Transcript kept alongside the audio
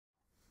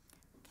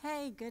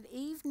Hey, good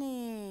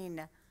evening.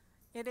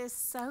 It is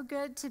so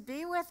good to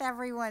be with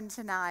everyone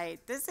tonight.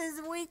 This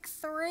is week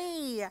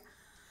 3,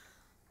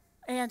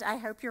 and I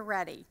hope you're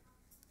ready.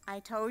 I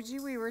told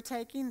you we were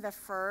taking the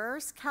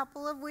first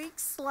couple of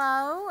weeks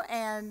slow,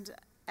 and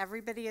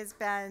everybody has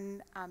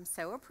been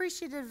so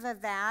appreciative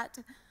of that.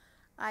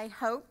 I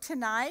hope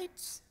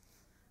tonight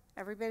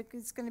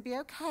everybody's going to be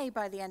okay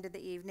by the end of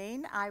the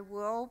evening. I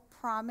will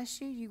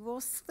promise you, you will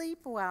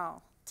sleep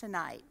well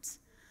tonight.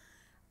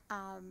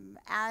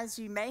 As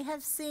you may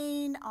have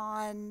seen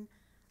on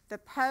the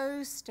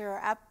post or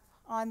up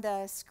on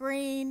the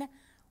screen,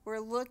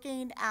 we're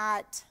looking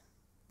at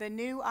the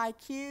new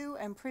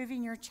IQ,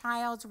 improving your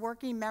child's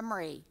working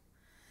memory.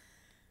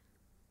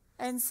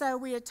 And so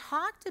we had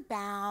talked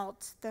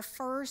about the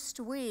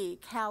first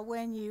week, how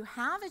when you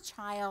have a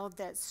child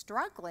that's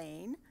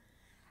struggling,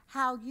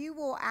 how you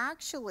will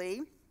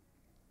actually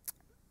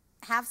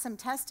have some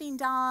testing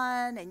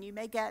done, and you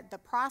may get the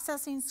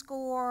processing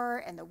score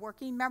and the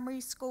working memory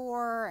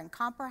score and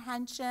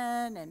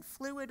comprehension and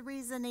fluid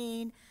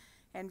reasoning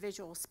and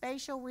visual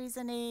spatial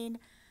reasoning.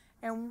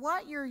 And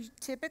what you're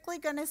typically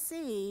going to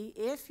see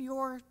if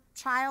your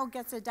child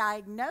gets a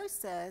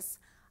diagnosis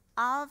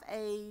of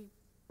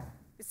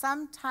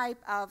some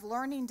type of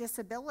learning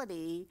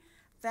disability,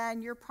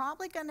 then you're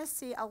probably going to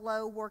see a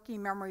low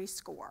working memory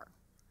score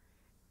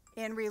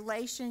in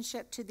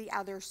relationship to the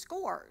other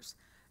scores.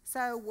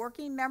 So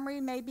working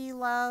memory may be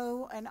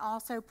low and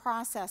also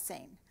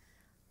processing,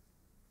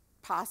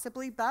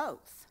 possibly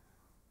both.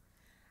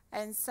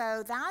 And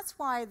so that's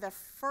why the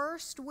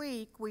first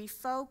week we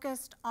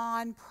focused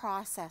on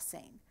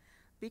processing,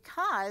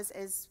 because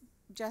as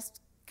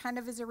just kind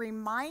of as a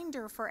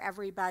reminder for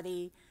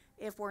everybody,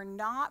 if we're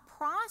not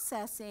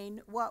processing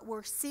what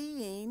we're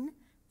seeing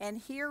and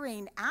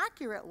hearing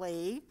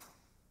accurately,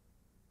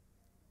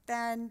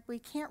 then we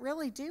can't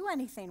really do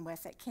anything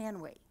with it, can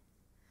we?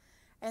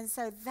 And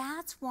so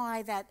that's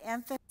why that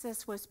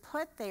emphasis was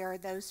put there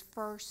those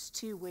first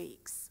 2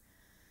 weeks.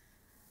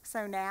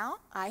 So now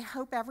I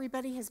hope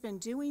everybody has been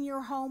doing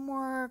your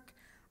homework.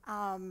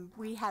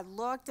 We had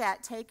looked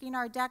at taking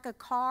our deck of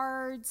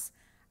cards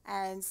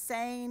and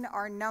saying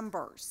our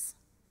numbers,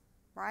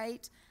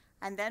 right?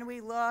 And then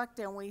we looked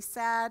and we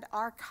said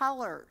our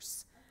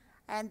colors.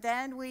 And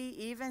then we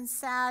even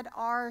said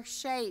our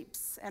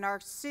shapes and our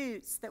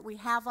suits that we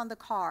have on the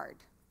card,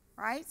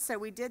 right? So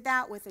we did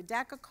that with a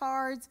deck of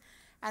cards.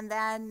 And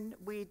then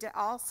we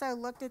also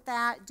looked at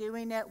that,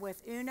 doing it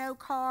with Uno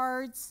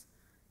cards.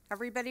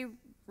 Everybody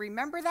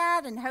remember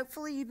that? And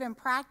hopefully you've been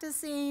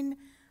practicing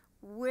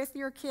with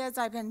your kids.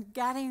 I've been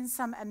getting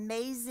some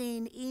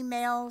amazing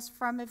emails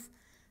from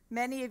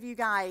many of you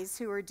guys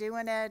who are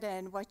doing it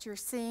and what you're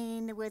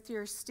seeing with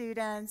your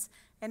students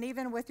and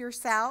even with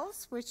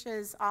yourselves, which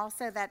is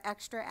also that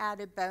extra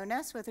added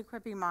bonus with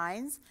Equipping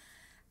Minds.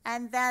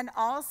 And then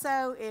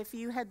also if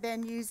you have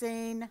been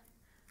using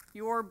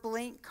your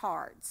Blink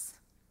cards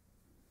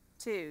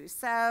too.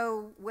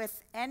 So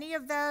with any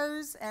of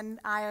those, and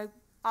I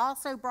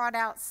also brought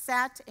out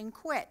SET and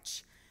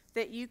Quitch,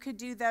 that you could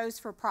do those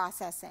for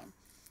processing.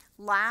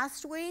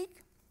 Last week,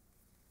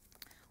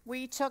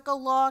 we took a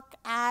look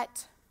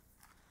at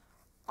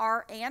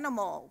our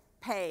animal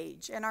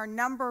page and our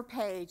number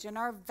page and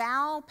our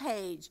vowel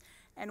page,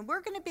 and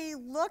we're going to be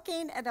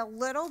looking at a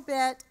little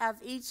bit of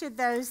each of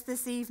those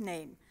this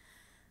evening.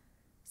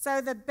 So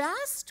the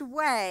best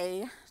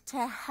way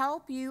to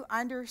help you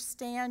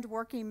understand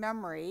working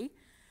memory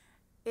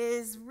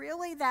is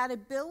really that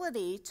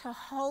ability to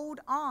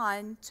hold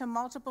on to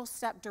multiple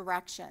step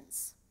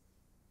directions.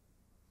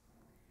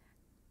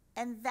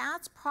 And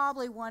that's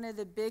probably one of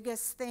the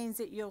biggest things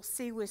that you'll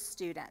see with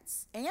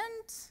students and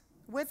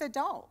with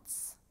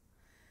adults.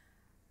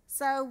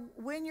 So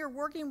when you're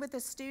working with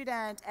a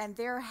student and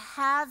they're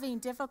having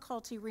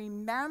difficulty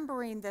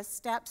remembering the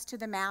steps to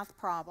the math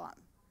problem,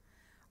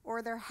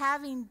 or they're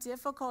having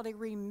difficulty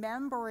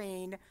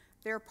remembering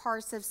their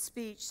parts of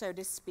speech, so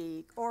to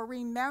speak, or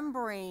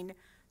remembering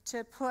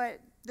to put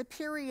the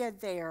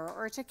period there,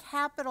 or to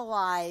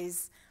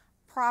capitalize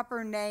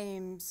proper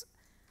names,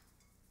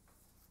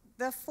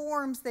 the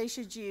forms they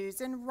should use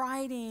in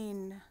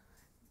writing,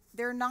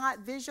 they're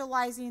not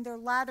visualizing their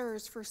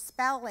letters for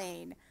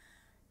spelling,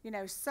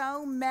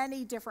 so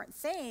many different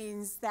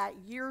things that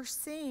you're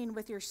seeing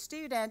with your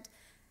student,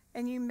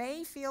 and you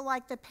may feel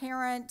like the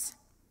parent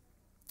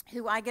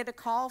who I get a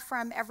call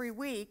from every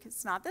week.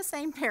 It's not the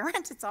same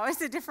parent, it's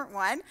always a different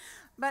one,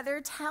 but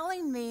they're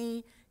telling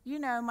me,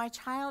 my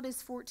child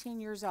is 14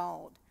 years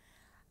old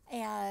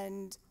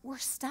and we're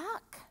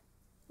stuck.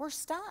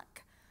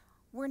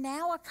 We're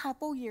now a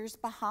couple years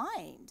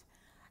behind,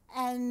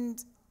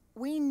 and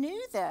we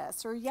knew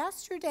this, or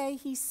yesterday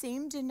he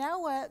seemed to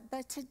know it,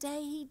 but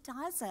today he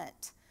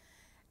doesn't.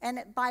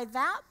 And by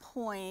that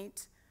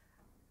point,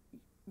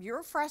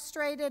 you're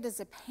frustrated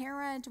as a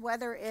parent,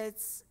 whether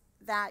it's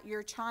that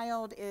your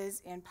child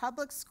is in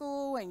public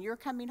school and you're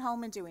coming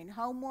home and doing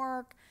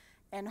homework,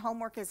 and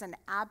homework is an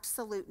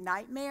absolute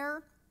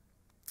nightmare.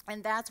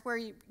 And that's where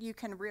you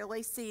can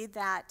really see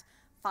that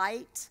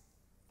fight,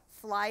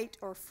 flight,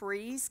 or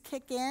freeze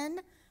kick in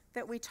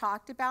that we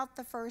talked about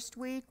the first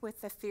week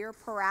with the fear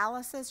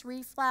paralysis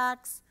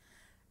reflex.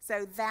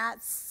 So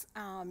that's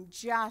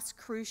just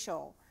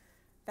crucial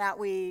that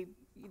we're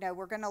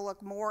going to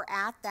look more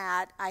at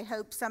that. I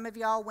hope some of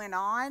y'all went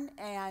on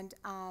and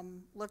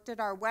looked at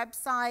our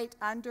website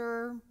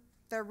under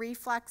the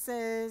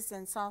reflexes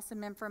and saw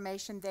some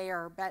information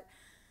there. But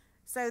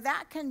so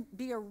that can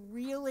be a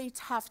really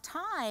tough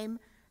time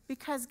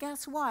because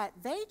guess what?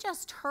 They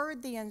just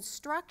heard the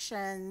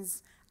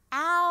instructions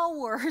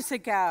hours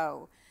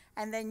ago.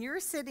 And then you're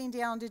sitting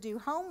down to do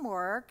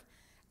homework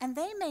and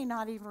they may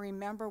not even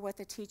remember what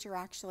the teacher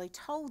actually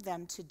told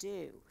them to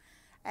do.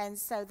 And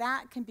so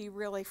that can be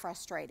really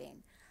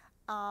frustrating.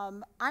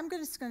 I'm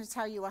just going to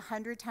tell you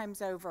 100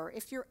 times over,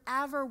 if you're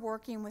ever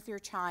working with your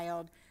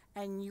child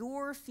and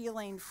you're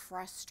feeling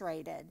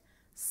frustrated,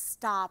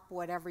 stop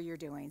whatever you're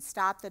doing.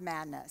 Stop the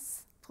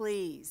madness,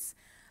 please.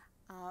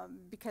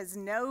 Because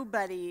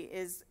nobody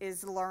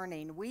is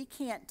learning. We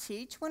can't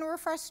teach when we're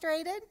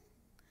frustrated,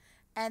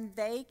 and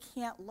they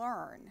can't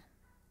learn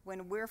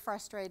when we're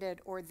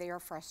frustrated or they're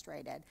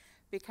frustrated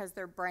because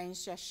their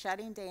brain's just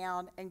shutting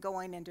down and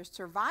going into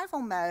survival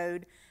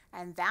mode,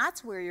 and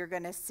that's where you're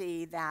going to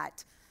see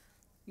that,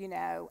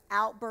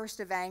 outburst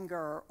of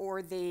anger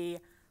or the,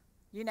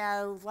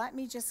 let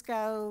me just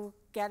go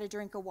get a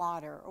drink of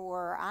water,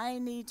 or I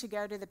need to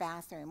go to the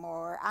bathroom,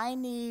 or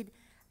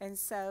and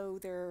so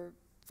they're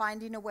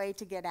finding a way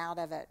to get out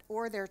of it,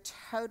 or they're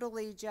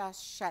totally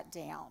just shut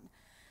down.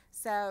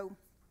 So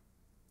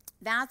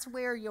that's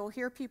where you'll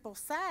hear people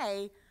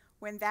say,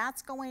 when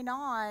that's going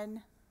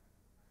on,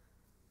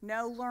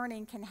 no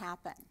learning can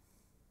happen.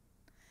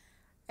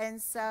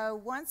 And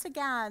so once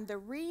again, the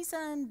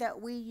reason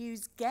that we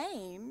use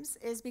games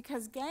is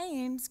because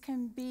games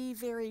can be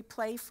very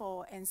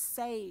playful and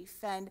safe.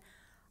 And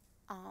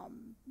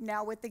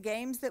now with the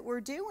games that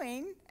we're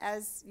doing,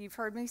 as you've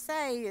heard me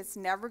say, it's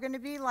never going to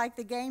be like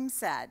the game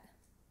said,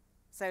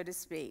 so to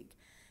speak.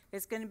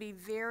 It's going to be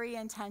very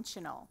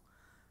intentional.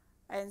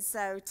 And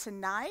so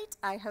tonight,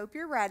 I hope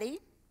you're ready.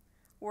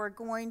 We're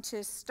going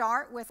to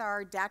start with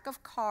our deck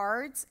of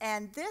cards,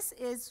 and this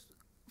is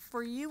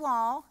for you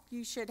all.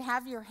 You should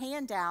have your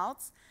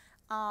handouts.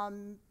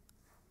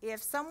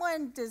 If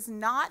someone does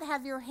not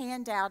have your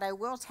handout, I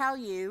will tell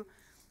you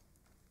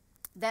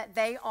that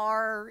they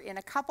are in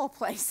a couple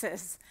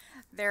places.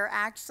 They're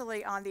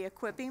actually on the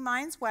Equipping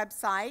Minds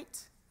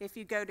website. If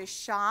you go to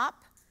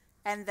shop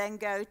and then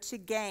go to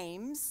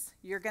games,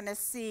 you're going to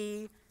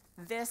see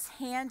this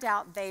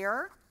handout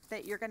there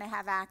that you're going to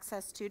have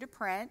access to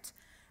print.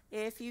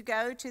 If you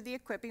go to the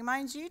Equipping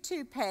Minds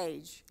YouTube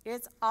page,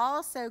 it's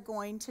also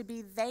going to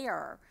be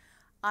there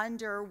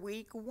under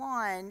week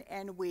 1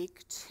 and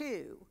week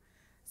 2.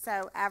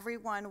 So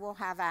everyone will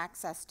have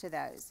access to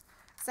those.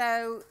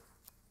 So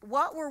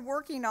what we're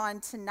working on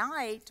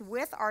tonight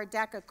with our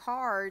deck of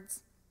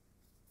cards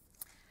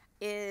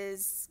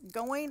is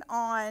going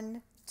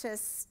on to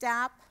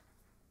step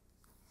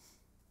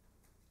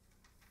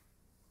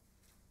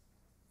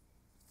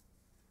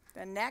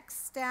the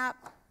next step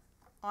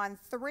on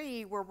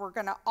 3, where we're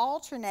going to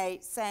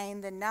alternate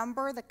saying the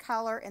number, the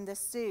color, and the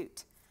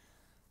suit.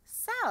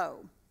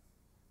 So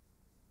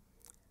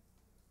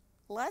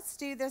let's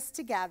do this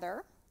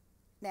together.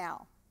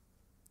 Now,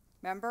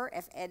 remember,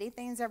 if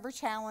anything's ever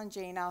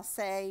challenging, I'll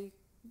say,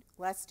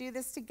 let's do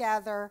this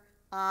together.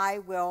 I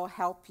will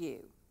help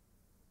you.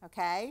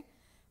 Okay?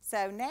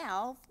 So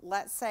now,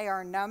 let's say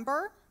our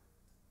number,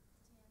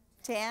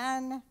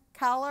 10,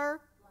 color,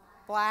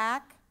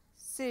 black,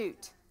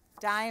 suit,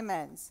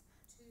 diamonds,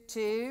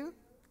 2,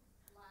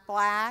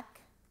 black,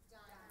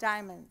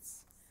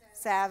 diamonds,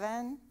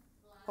 7,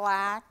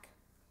 black,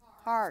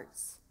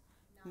 hearts,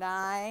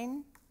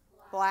 9,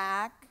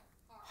 black,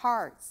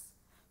 hearts,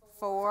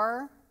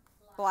 4,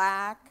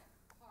 black,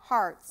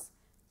 hearts,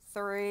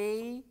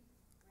 3,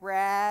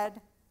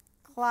 red,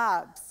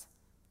 clubs.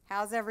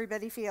 How's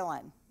everybody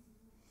feeling?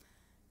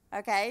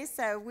 Okay,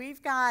 so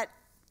we've got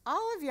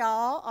all of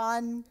y'all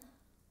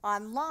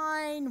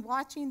online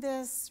watching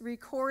this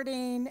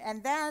recording,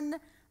 and then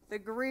the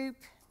group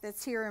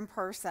that's here in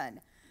person.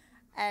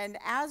 And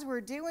as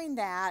we're doing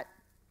that,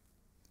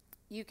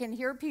 you can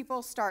hear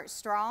people start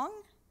strong.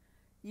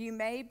 You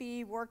may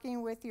be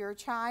working with your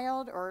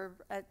child or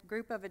a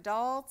group of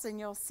adults, and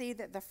you'll see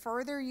that the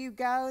further you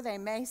go, they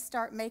may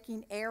start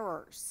making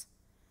errors.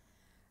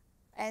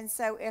 And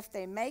so if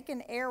they make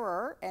an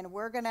error, and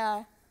we're going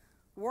to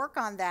work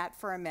on that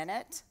for a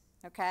minute,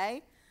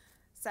 okay?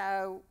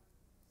 So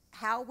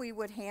how we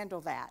would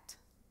handle that.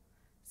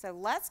 So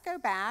let's go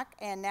back,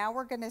 and now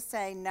we're going to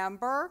say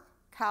number,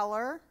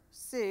 color,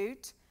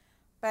 suit.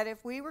 But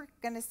if we were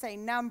going to say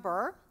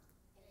number,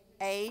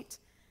 8,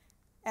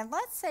 and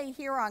let's say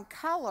here on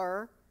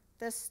color,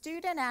 the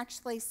student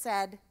actually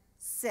said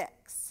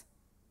 6.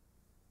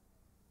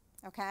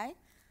 Okay?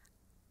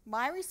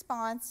 My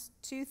response,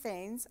 2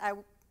 things,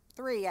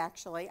 3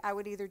 actually. I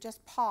would either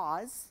just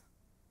pause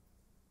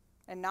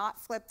and not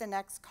flip the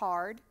next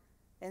card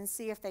and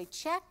see if they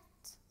checked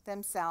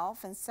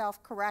themselves and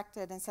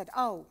self-corrected and said,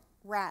 oh,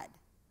 red.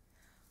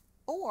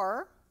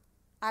 Or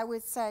I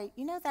would say,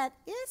 you know, that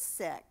is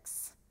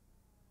 6.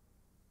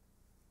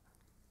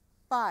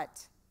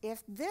 But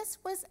if this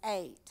was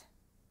 8,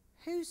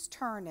 whose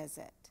turn is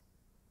it?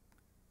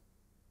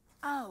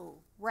 Oh,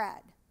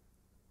 red.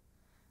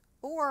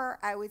 Or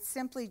I would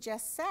simply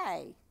just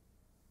say,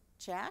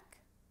 check.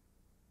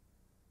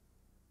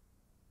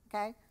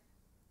 Okay?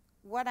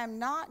 What I'm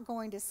not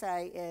going to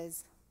say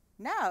is,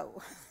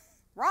 no,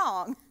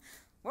 wrong.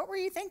 What were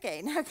you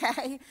thinking?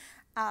 Okay?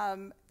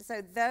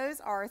 So those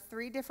are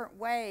 3 different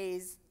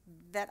ways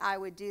that I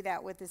would do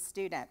that with a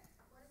student.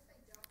 What if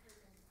they don't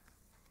remember?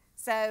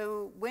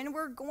 So when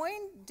we're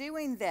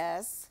doing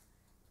this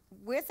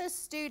with a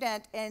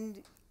student,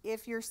 and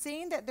if you're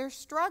seeing that they're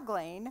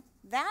struggling,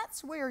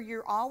 that's where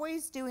you're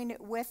always doing it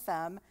with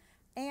them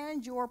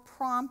and you're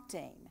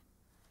prompting.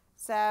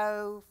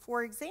 So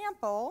for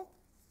example,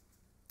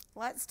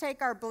 let's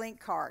take our blink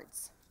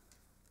cards.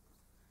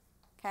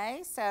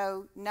 Okay,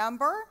 so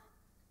number,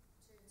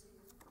 2,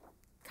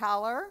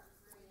 color,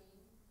 3,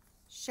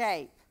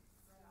 shape.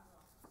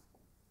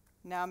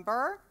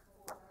 Number,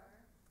 4,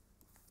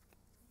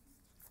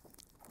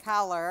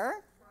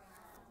 color,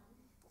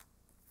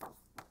 brown,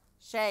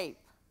 shape.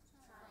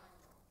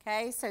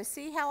 triangle. Okay, so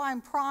see how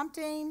I'm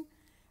prompting?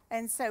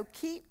 And so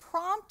keep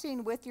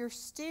prompting with your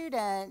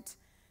student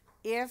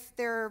if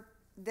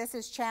this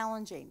is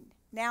challenging.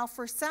 Now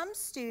for some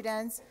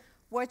students,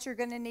 what you're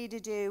going to need to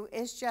do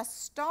is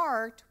just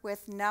start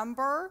with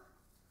number,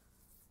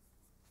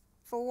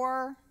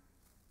 4,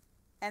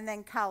 and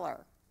then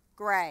color,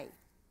 gray,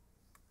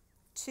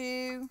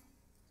 2,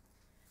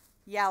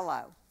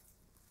 yellow,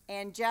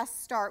 and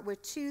just start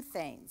with 2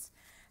 things.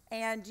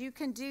 And you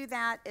can do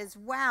that as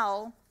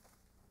well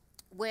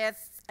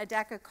with a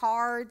deck of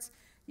cards.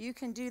 You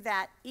can do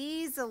that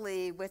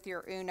easily with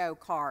your Uno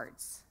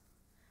cards.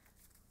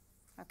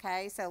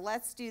 Okay, so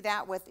let's do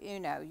that with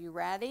Uno. You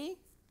ready?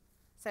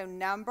 So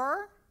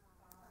number,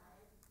 5,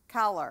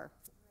 color,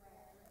 red,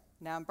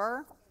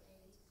 number,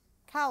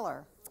 8,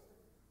 color.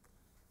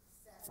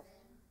 7,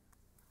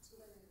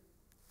 blue.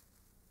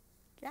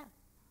 Yeah.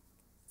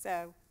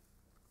 So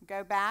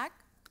go back.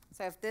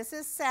 So if this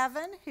is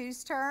 7,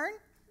 whose turn?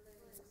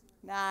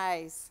 Blue.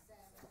 Nice.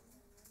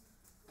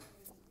 7,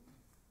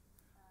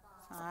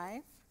 green,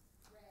 5,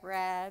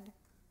 red, red,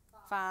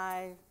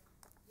 5,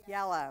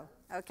 yellow.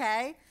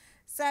 Okay?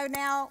 So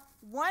now,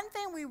 one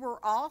thing we were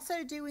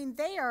also doing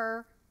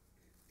there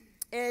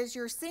is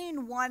you're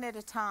seeing one at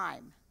a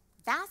time.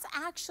 That's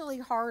actually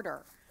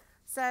harder.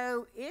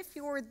 So if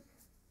you're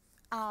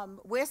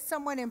with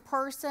someone in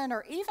person,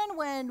 or even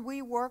when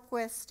we work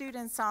with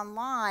students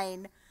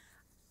online,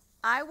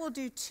 I will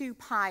do 2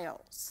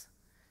 piles.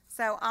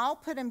 So I'll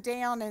put them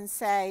down and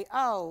say,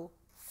 oh,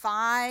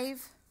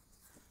 5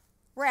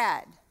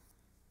 red,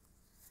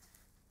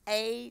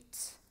 8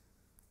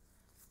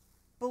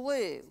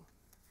 blue.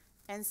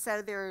 And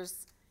so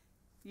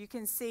you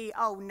can see,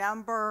 oh,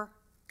 number,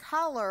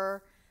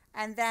 color,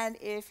 and then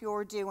if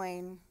you're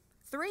doing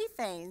 3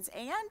 things,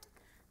 and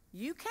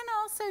you can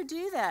also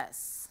do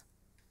this,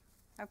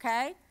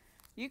 okay?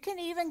 You can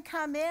even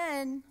come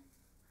in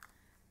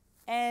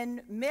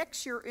and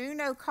mix your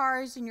Uno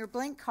cards and your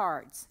blink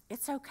cards.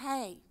 It's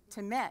okay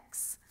to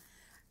mix.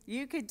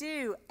 You could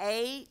do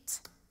 8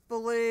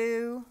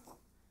 blue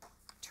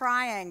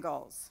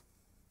triangles,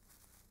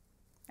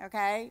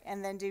 okay?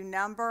 And then do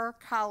number,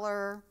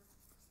 color,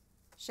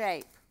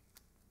 shape,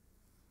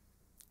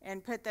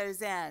 and put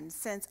those in.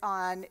 Since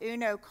on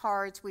Uno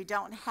cards we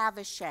don't have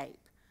a shape,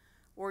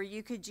 or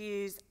you could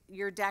use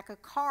your deck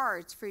of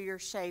cards for your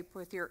shape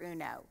with your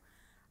Uno.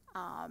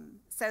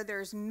 So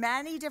there's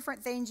many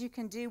different things you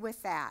can do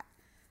with that.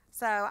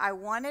 So I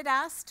wanted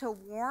us to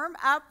warm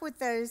up with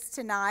those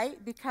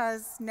tonight,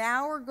 because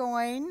now we're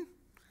going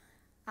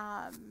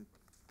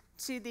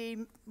to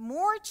the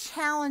more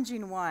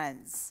challenging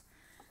ones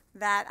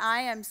that I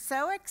am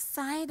so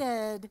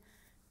excited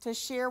to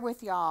share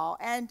with y'all.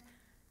 And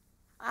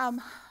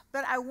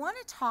but I want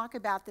to talk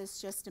about this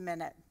just a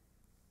minute.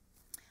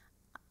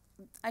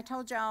 I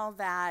told y'all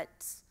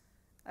that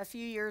a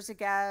few years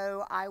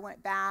ago I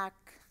went back,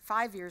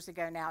 5 years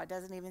ago now, it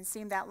doesn't even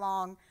seem that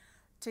long,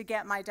 to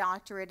get my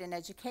doctorate in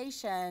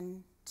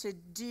education to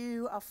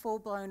do a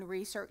full-blown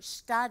research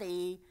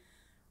study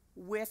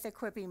with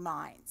Equipping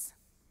Minds.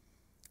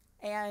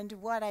 And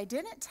what I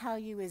didn't tell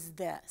you is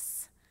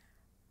this.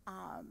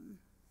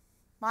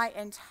 My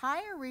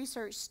entire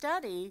research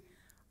study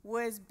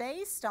was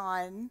based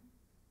on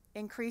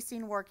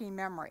increasing working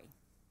memory.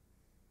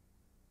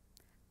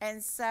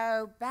 And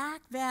so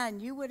back then,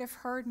 you would have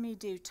heard me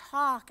do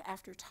talk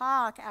after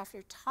talk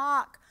after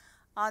talk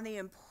on the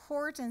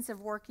importance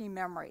of working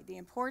memory,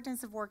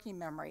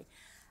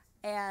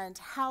 and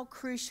how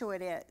crucial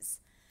it is.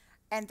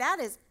 And that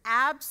is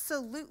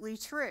absolutely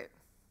true,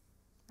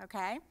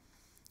 okay?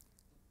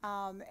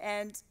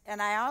 And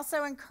I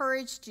also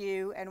encouraged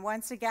you, and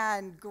once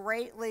again,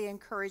 greatly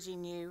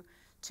encouraging you,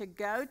 to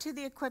go to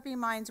the Equipping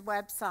Minds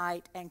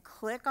website and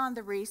click on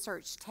the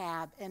research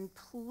tab, and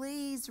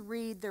please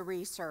read the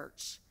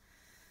research.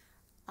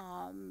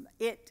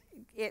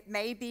 It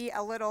may be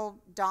a little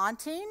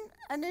daunting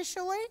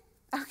initially,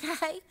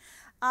 okay?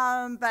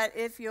 But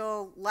if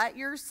you'll let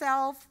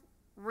yourself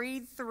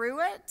read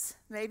through it,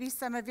 maybe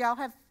some of y'all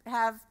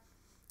have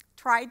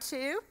tried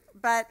to,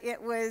 but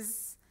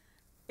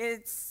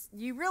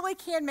you really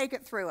can make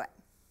it through it,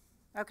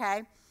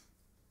 okay?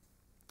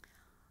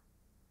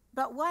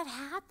 But what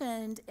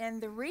happened in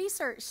the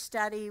research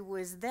study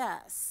was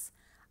this.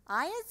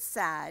 I had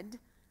said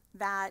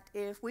that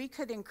if we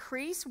could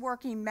increase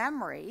working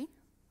memory,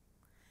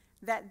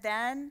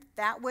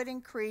 that would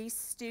increase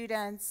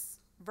students'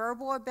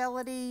 verbal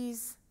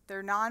abilities,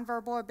 their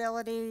nonverbal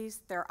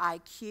abilities, their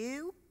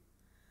IQ,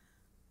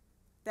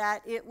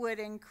 that it would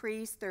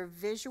increase their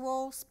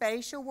visual,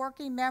 spatial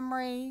working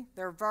memory,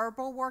 their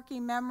verbal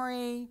working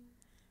memory,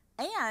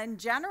 and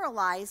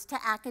generalize to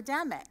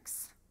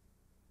academics.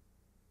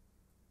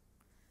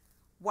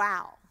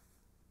 Wow.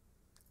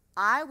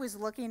 I was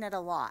looking at a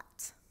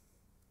lot.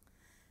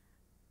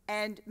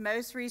 And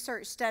most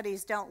research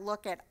studies don't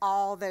look at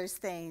all those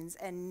things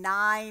in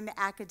 9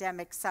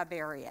 academic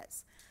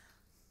subareas.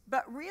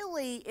 But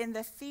really, in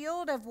the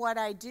field of what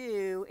I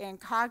do in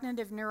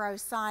cognitive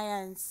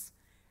neuroscience,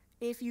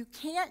 if you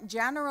can't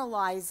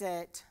generalize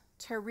it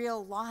to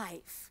real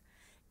life,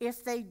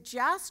 if they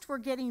just were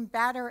getting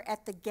better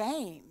at the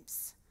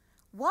games,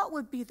 what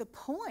would be the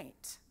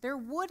point? There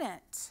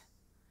wouldn't.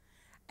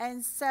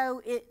 And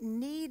so it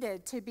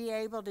needed to be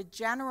able to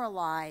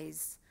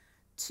generalize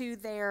to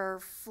their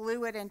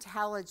fluid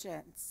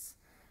intelligence,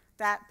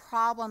 that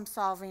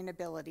problem-solving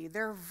ability,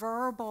 their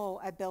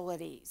verbal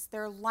abilities,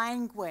 their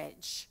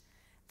language,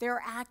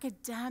 their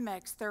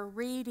academics, their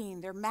reading,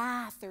 their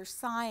math, their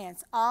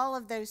science, all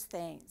of those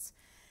things.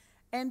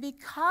 And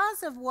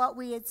because of what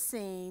we had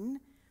seen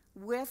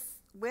with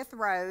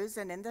Rose,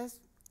 and in this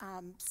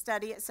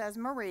study it says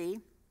Marie,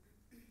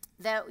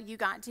 that you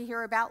got to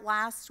hear about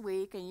last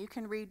week, and you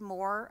can read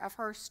more of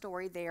her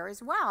story there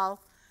as well.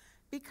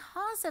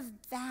 Because of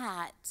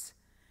that,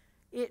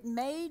 it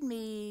made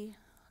me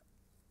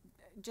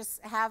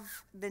just have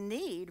the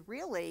need,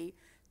 really,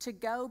 to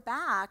go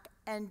back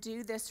and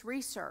do this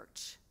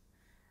research,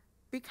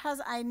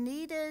 because I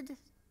needed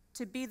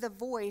to be the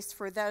voice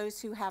for those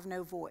who have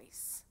no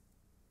voice,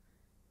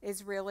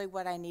 is really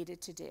what I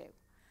needed to do.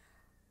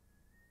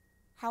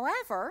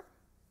 However,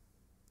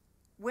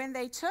 when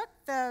they took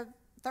the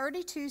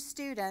 32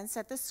 students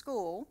at the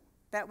school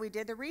that we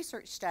did the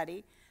research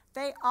study,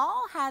 they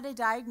all had a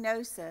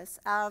diagnosis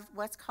of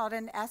what's called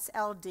an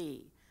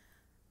SLD.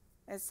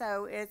 And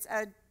so it's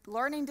a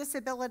learning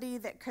disability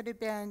that could have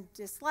been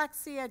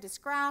dyslexia,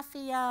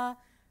 dysgraphia,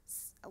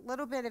 a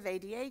little bit of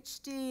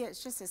ADHD.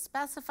 It's just a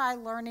specified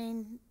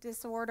learning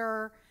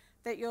disorder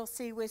that you'll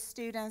see with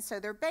students. So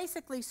they're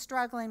basically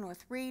struggling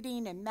with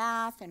reading and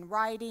math and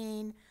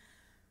writing.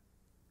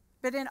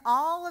 But in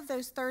all of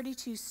those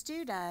 32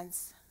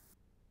 students,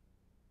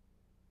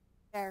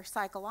 their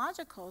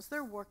psychologicals,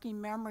 their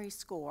working memory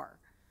score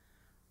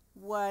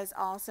was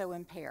also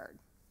impaired.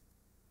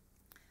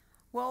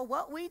 Well,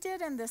 what we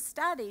did in this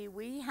study,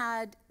 we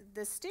had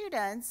the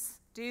students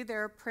do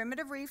their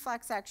primitive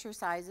reflex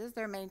exercises.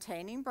 They're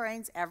maintaining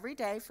brains every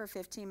day for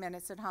 15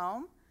 minutes at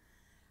home.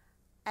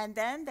 And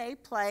then they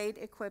played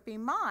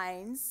Equipping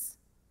Minds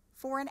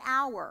for an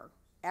hour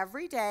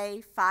every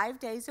day, 5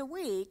 days a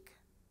week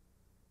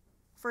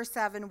for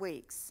 7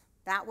 weeks.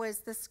 That was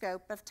the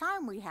scope of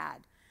time we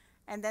had.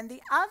 And then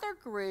the other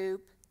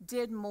group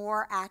did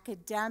more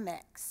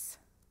academics,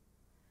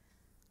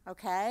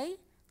 okay?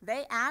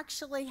 They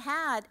actually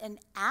had an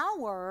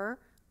hour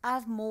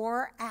of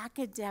more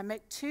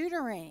academic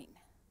tutoring,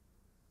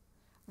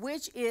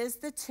 which is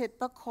the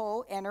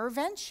typical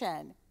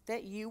intervention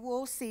that you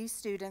will see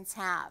students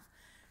have.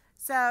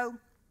 So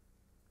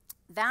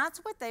that's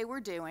what they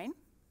were doing.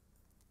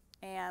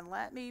 And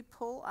let me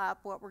pull up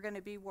what we're going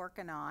to be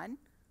working on.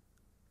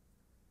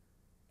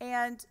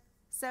 And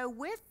so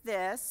with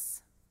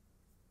this,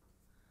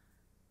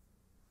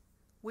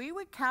 we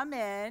would come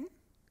in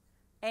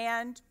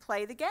and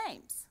play the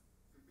games.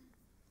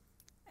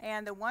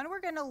 And the one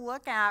we're going to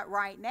look at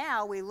right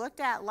now, we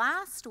looked at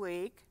last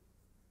week.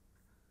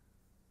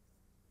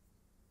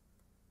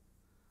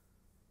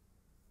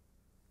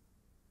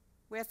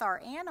 With our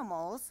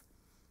animals,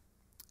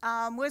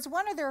 was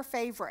one of their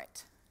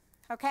favorite,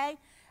 okay?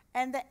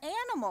 And the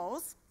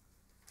animals,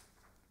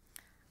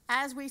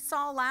 as we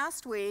saw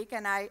last week,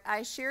 and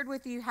I shared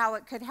with you how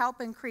it could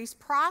help increase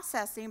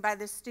processing by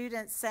the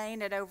students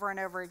saying it over and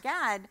over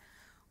again.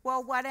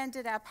 Well, what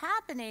ended up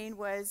happening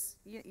was,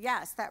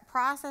 yes, that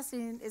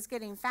processing is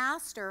getting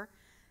faster,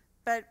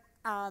 but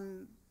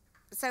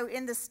so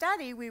in the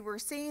study, we were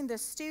seeing the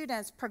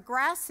students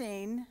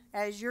progressing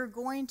as you're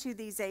going to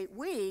these 8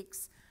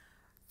 weeks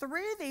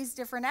through these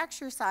different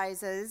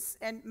exercises,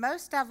 and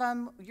most of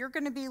them you're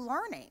going to be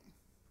learning,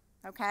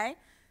 okay?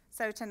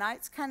 So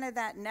tonight's kind of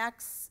that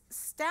next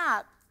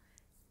step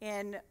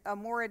in a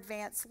more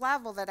advanced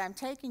level that I'm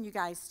taking you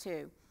guys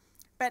to.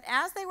 But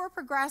as they were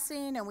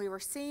progressing and we were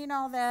seeing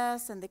all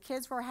this and the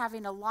kids were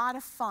having a lot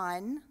of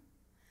fun,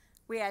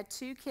 we had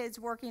 2 kids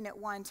working at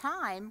one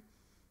time,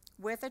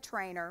 with a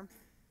trainer.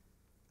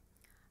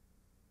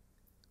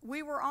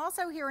 We were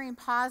also hearing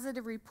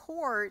positive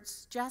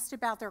reports just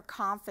about their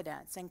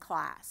confidence in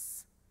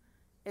class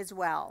as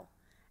well.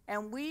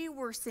 And we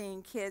were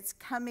seeing kids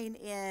coming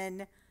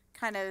in,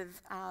 kind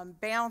of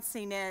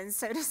bouncing in,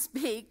 so to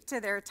speak, to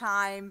their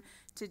time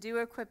to do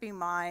Equipping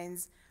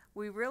Minds.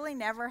 We really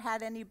never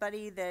had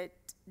anybody that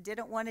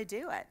didn't want to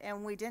do it.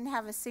 And we didn't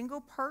have a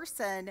single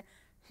person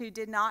who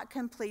did not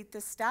complete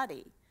the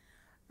study.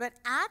 But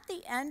at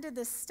the end of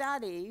the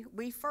study,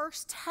 we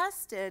first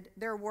tested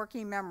their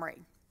working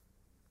memory.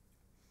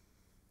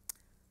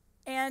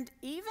 And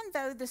even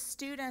though the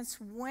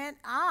students went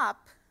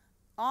up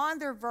on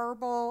their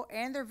verbal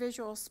and their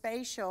visual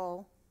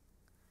spatial,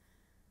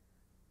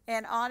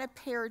 and on a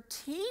paired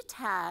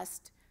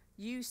t-test,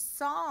 you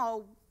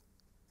saw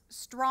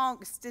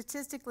strong,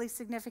 statistically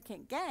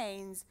significant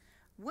gains,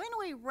 when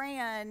we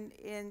ran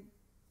in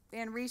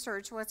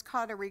research what's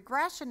called a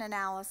regression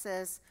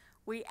analysis,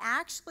 we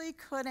actually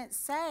couldn't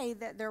say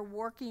that their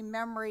working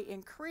memory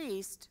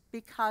increased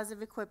because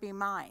of Equipping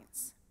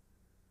Minds.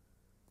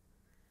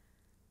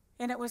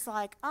 And it was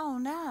like, oh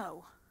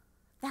no,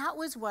 that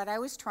was what I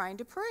was trying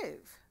to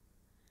prove.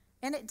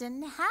 And it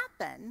didn't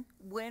happen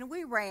when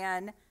we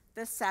ran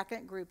the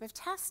second group of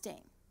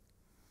testing.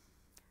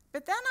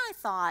 But then I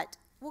thought,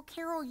 well,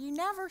 Carol, you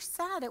never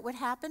said it would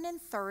happen in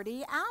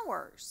 30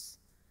 hours.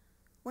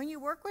 When you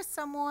work with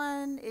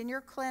someone in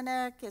your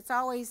clinic, it's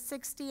always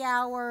 60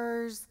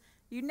 hours.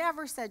 You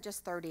never said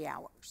just 30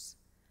 hours.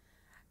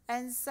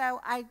 And so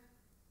I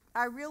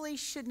really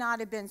should not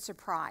have been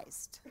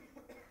surprised.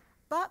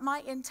 But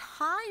my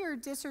entire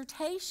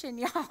dissertation,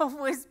 y'all,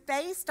 was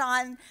based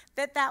on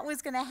that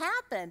was going to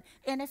happen.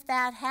 And if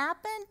that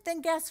happened,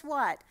 then guess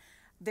what?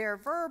 Their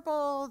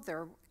verbal,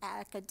 their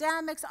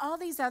academics, all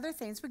these other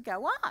things would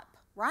go up,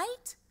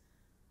 right?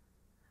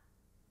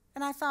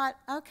 And I thought,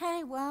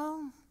 okay,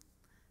 well,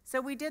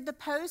 so we did the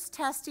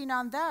post-testing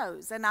on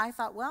those. And I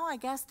thought, well, I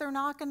guess they're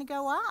not going to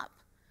go up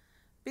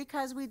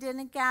because we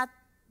didn't get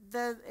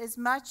as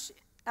much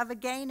of a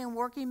gain in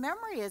working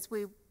memory as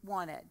we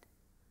wanted.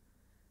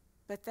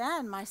 But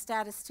then my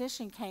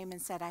statistician came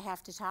and said, I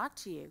have to talk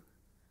to you.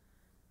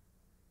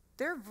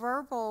 Their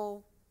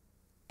verbal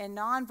and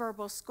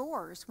nonverbal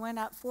scores went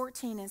up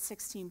 14 and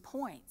 16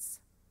 points.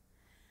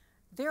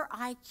 Their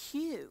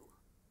IQ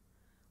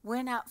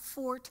went up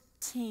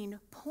 14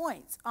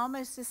 points,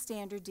 almost a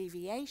standard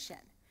deviation.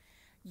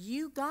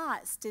 You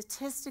got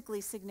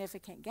statistically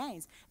significant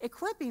gains.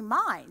 Equipping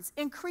Minds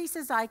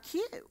increases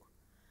IQ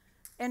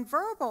and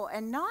verbal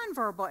and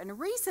nonverbal and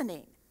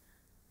reasoning.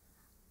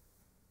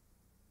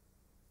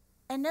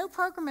 And no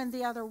program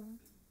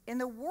in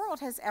the world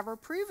has ever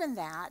proven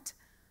that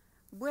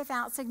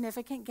without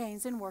significant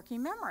gains in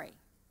working memory.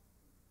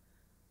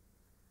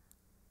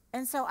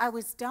 And so I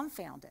was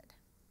dumbfounded,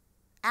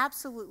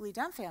 absolutely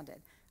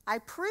dumbfounded. I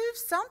proved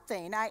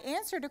something. I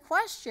answered a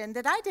question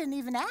that I didn't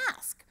even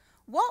ask.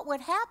 What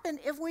would happen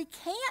if we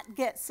can't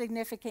get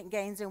significant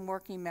gains in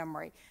working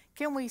memory?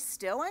 Can we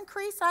still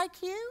increase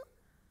IQ?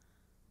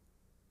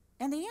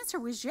 And the answer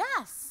was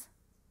yes.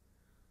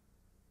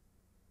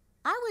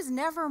 I was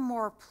never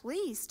more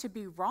pleased to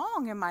be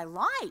wrong in my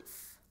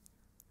life.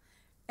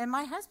 And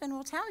my husband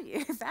will tell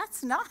you,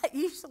 that's not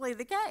usually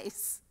the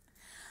case.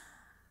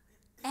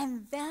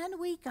 And then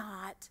we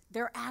got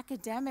their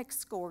academic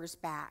scores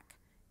back.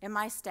 And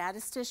my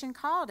statistician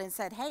called and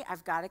said, hey,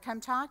 I've got to come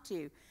talk to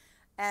you.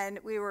 And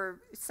we were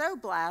so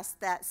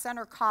blessed that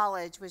Center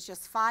College was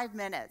just 5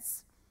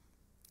 minutes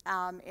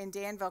in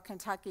Danville,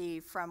 Kentucky,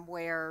 from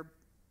where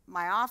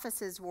my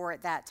offices were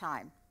at that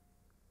time.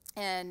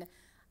 And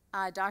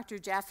Dr.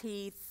 Jeff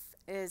Heath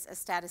is a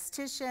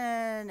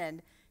statistician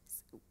and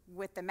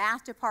with the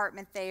math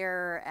department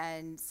there,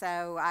 and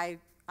so I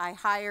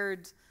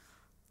hired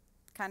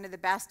kind of the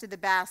best of the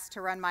best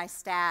to run my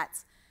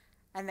stats.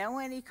 And then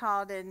when he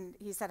called and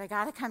he said, I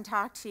got to come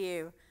talk to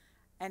you,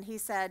 and he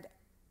said,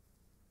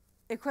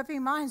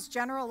 Equipping Minds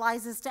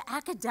generalizes to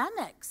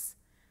academics.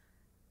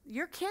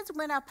 Your kids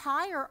went up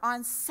higher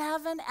on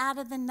 7 out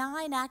of the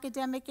 9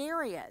 academic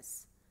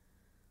areas.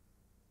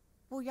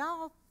 Well,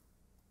 y'all,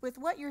 with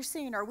what you're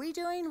seeing, are we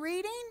doing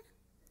reading?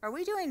 Are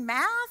we doing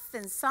math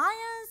and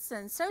science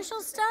and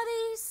social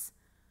studies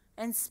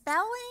and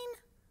spelling?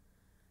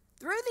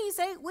 Through these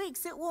 8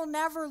 weeks, it will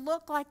never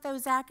look like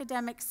those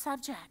academic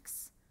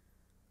subjects.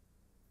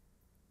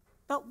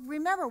 But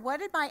remember, what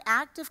did my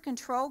active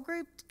control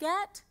group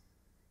get?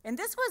 And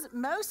this was,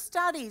 most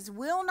studies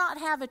will not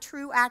have a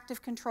true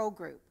active control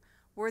group,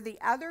 where the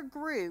other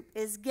group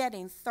is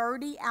getting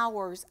 30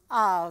 hours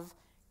of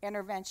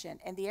intervention.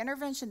 And the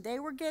intervention they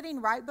were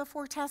getting right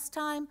before test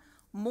time,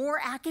 more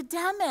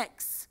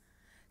academics.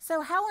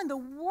 So how in the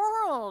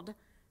world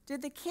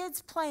did the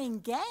kids playing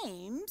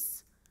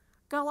games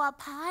go up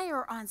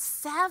higher on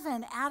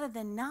 7 out of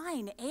the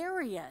 9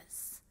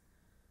 areas?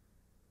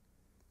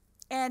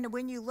 And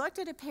when you looked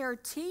at a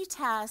paired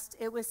t-test,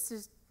 it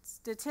was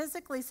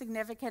statistically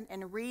significant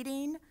in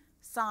reading,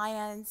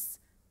 science,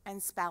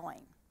 and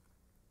spelling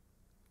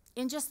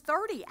in just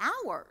 30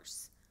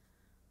 hours.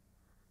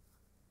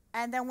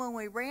 And then when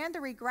we ran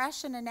the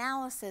regression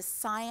analysis,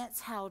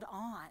 science held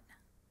on.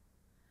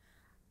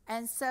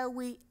 And so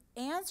we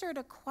answered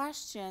a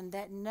question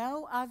that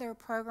no other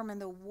program in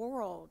the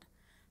world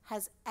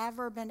has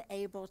ever been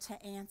able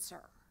to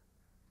answer.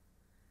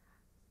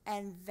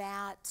 And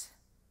that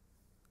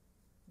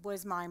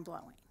was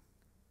mind-blowing.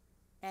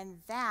 And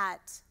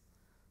that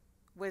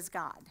was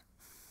God.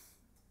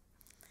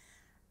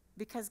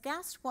 Because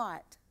guess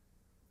what?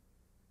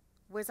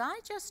 Was I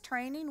just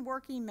training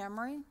working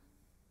memory?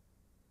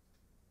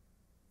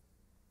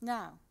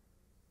 No.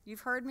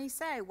 You've heard me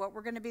say what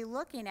we're going to be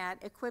looking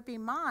at,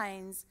 Equipping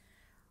Minds,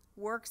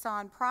 works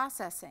on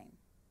processing.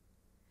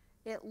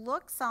 It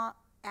looks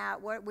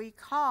at what we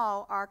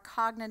call our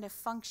cognitive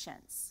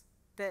functions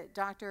that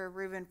Dr.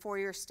 Reuben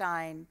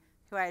Feuerstein,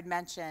 who I had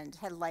mentioned,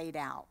 had laid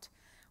out.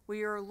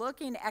 We are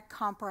looking at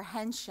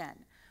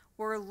comprehension.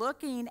 We're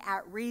looking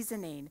at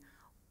reasoning.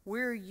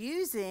 We're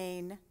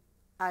using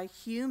a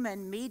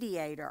human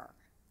mediator,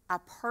 a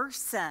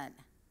person,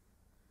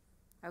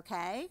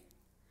 okay?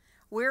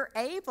 We're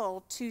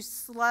able to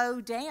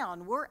slow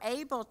down. We're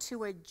able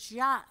to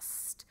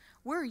adjust.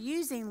 We're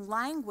using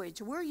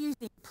language. We're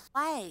using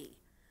play.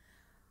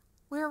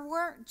 We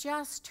weren't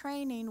just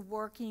training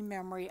working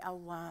memory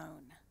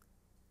alone.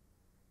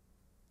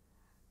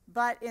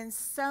 But in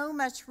so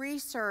much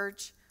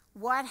research,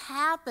 what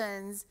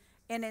happens,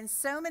 and in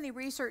so many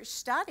research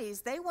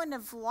studies, they wouldn't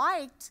have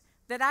liked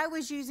that I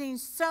was using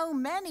so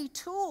many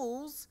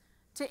tools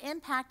to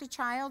impact a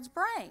child's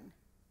brain.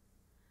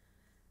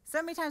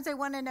 So many times they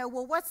want to know,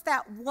 well, what's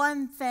that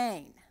one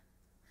thing?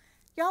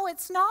 Yo,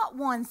 it's not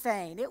one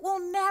thing. It will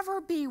never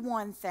be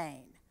one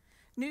thing.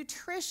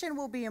 Nutrition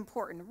will be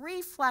important.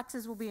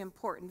 Reflexes will be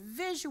important.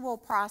 Visual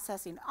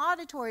processing,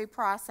 auditory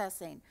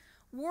processing,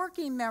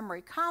 working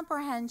memory,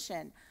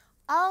 comprehension,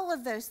 all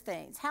of those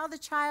things. How the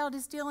child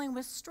is dealing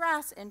with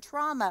stress and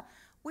trauma.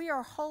 We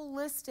are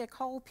holistic,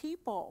 whole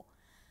people.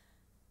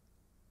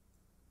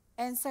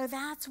 And so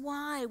that's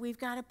why we've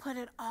got to put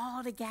it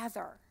all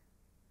together.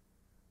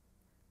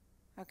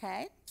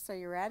 Okay, so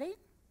you ready?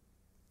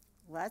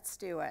 Let's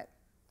do it.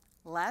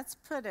 Let's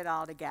put it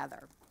all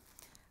together.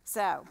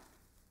 So,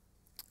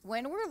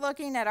 when we're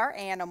looking at our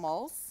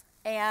animals,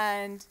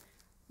 and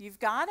you've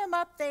got them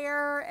up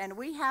there, and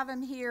we have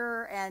them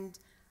here, and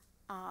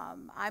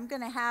I'm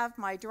going to have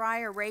my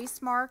dry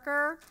erase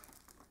marker.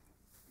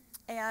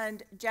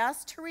 And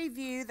just to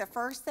review, the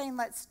first thing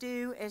let's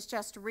do is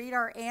just read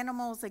our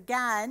animals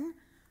again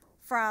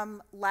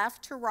from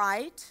left to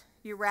right.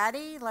 You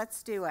ready?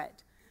 Let's do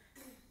it.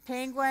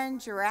 Penguin,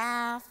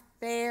 giraffe,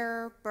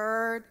 bear,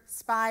 bird,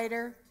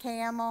 spider,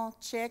 camel,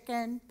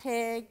 chicken,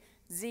 pig,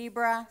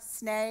 zebra,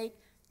 snake,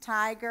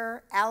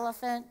 tiger,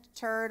 elephant,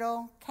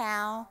 turtle,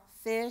 cow,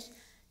 fish,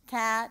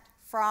 cat,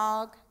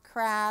 frog,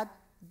 crab,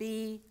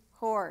 bee,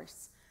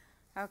 horse.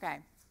 Okay,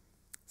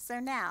 so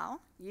now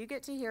you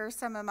get to hear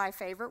some of my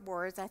favorite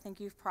words. I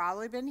think you've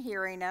probably been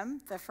hearing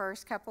them the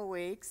first couple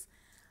weeks.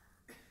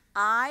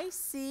 I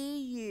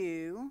see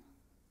you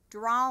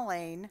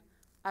drawing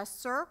a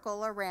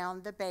circle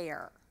around the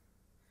bear.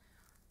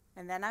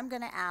 And then I'm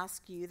going to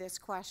ask you this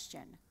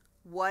question.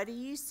 What do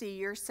you see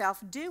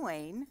yourself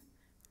doing?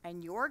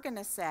 And you're going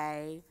to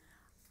say,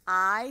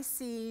 I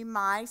see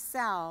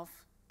myself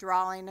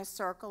drawing a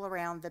circle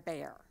around the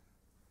bear.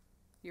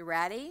 You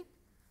ready?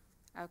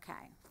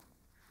 Okay.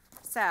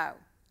 So,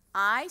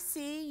 I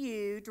see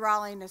you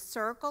drawing a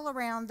circle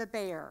around the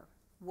bear.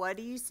 What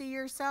do you see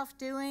yourself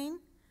doing?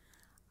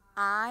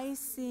 I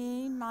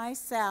see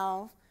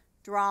myself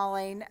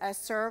drawing a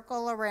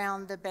circle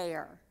around the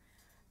bear.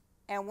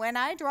 And when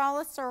I draw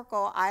a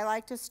circle, I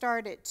like to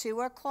start at 2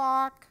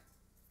 o'clock.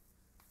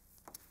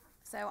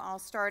 So I'll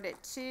start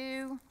at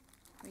 2.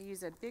 I'll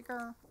use a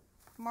bigger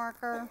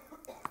marker.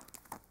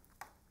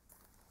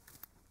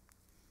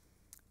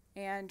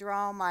 And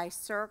draw my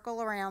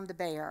circle around the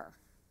bear.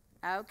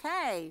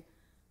 Okay,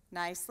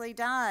 nicely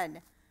done.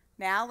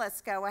 Now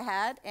let's go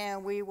ahead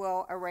and we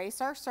will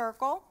erase our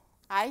circle.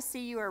 I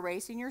see you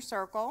erasing your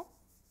circle.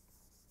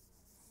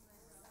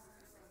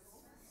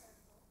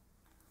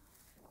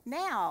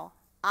 Now,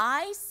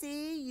 I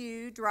see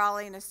you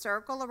drawing a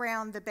circle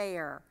around the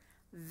bear.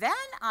 Then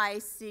I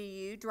see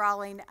you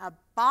drawing a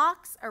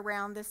box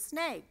around the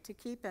snake to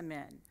keep him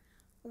in.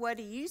 What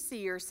do you see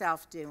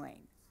yourself doing?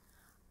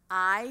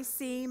 I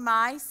see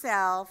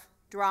myself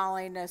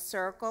drawing a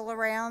circle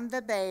around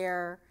the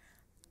bear.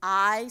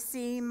 I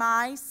see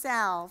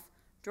myself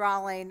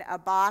drawing a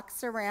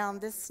box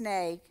around the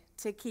snake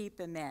to keep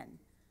him in.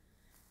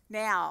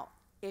 Now,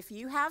 if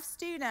you have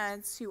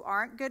students who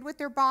aren't good with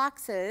their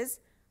boxes,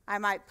 I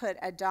might put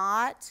a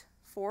dot,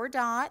 4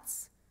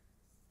 dots,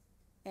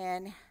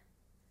 and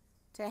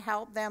to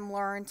help them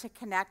learn to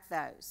connect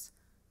those.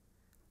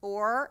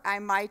 Or I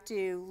might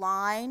do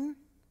line,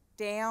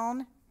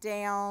 down,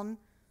 down,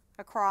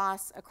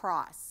 across,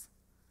 across.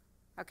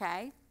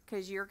 Okay?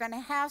 Because you're going to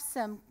have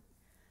some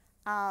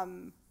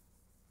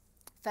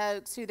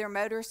folks who their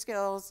motor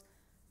skills,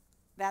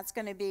 that's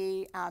going to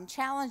be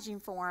challenging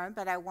for them,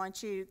 but I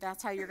want you,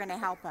 that's how you're going to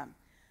help them.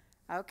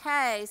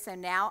 Okay, so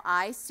now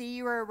I see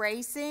you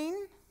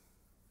erasing.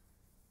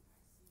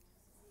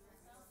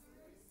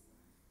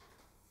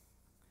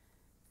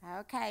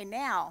 Okay,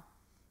 now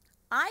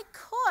I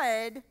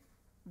could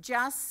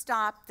just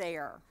stop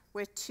there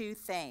with two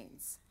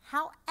things.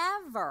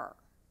 However,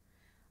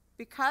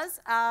 because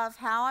of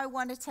how I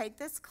want to take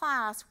this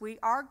class, we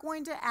are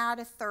going to add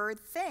a third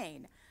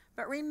thing.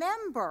 But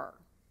remember,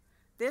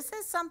 this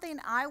is something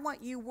I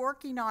want you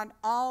working on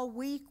all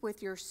week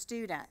with your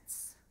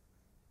students.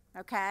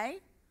 Okay?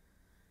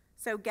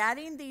 So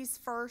getting these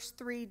first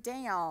three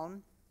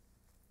down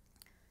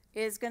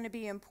is going to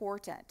be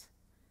important.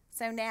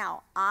 So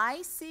now,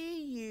 I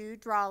see you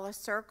draw a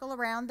circle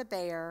around the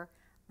bear,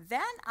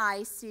 then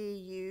I see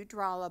you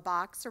draw a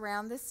box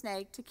around the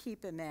snake to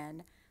keep him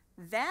in,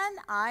 then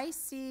I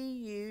see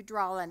you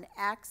draw an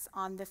X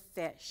on the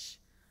fish.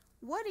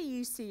 What do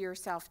you see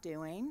yourself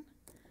doing?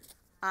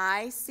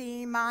 I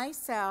see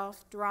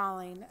myself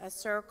drawing a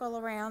circle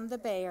around the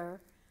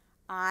bear.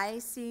 I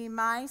see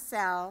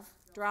myself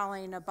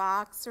drawing a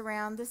box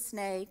around the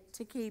snake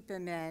to keep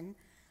him in.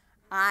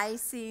 I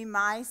see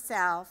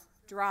myself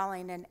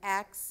drawing an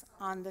X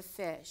on the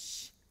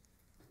fish.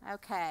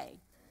 Okay.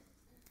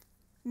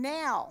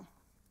 Now,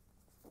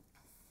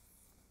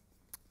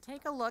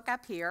 take a look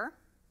up here.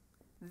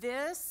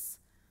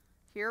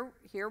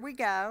 Here we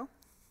go.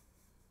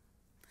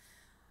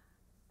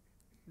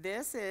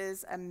 This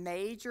is a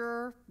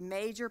major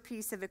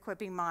piece of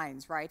equipping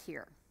minds right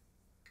here.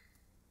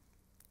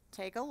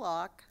 Take a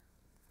look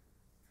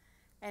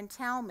and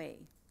tell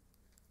me,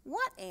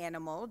 what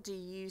animal do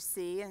you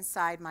see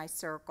inside my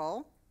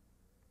circle?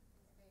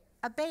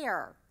 A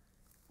bear.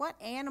 What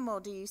animal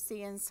do you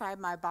see inside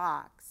my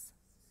box?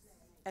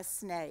 A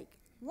snake.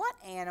 What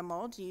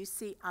animal do you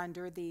see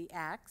under the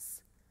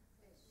X?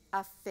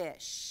 A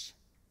fish.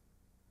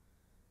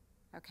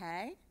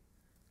 Okay?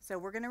 So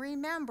we're going to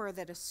remember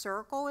that a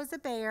circle is a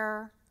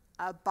bear,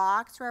 a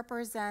box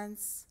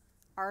represents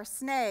our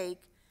snake,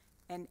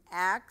 and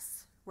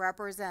X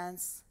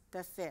represents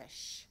the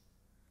fish.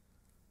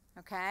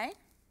 Okay?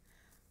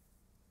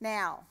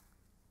 Now,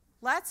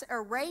 let's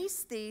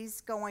erase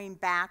these going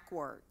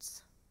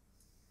backwards.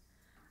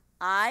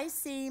 I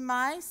see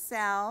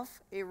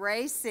myself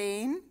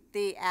erasing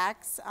the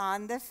X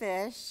on the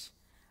fish.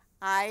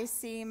 I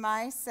see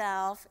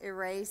myself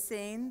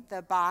erasing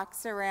the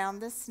box around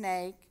the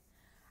snake.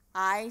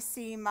 I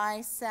see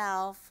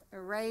myself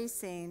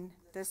erasing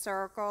the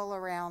circle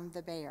around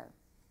the bear.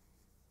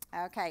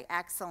 Okay,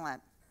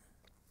 excellent.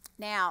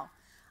 Now,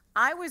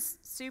 I was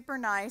super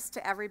nice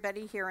to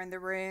everybody here in the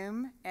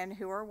room and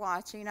who are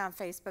watching on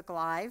Facebook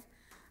Live.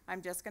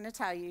 I'm just going to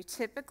tell you,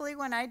 typically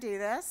when I do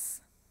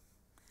this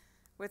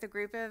with a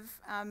group of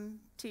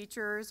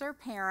teachers or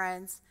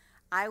parents,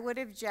 I would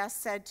have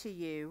just said to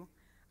you,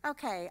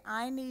 okay,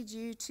 I need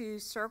you to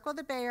circle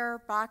the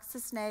bear, box the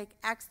snake,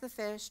 X the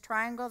fish,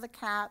 triangle the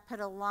cat, put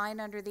a line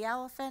under the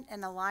elephant,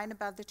 and a line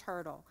above the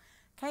turtle.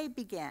 Okay,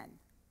 begin.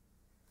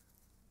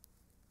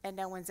 And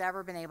no one's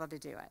ever been able to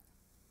do it.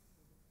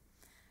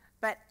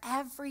 But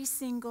every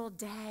single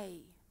day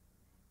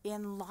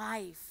in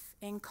life,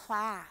 in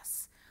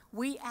class,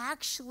 we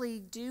actually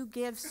do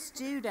give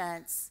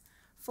students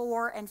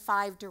 4 and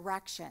 5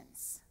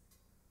 directions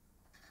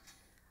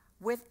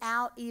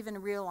without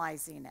even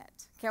realizing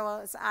it. Okay,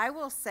 well, I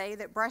will say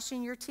that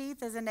brushing your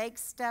teeth is an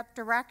 8-step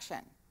direction.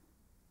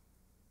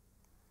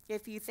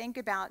 If you think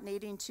about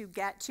needing to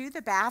get to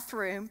the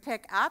bathroom,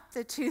 pick up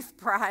the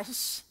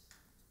toothbrush,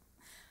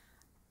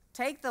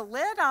 take the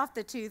lid off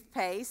the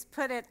toothpaste,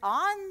 put it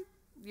on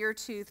your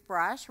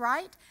toothbrush,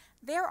 right?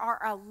 There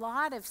are a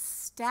lot of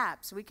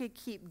steps. We could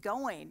keep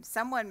going.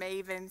 Someone may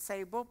even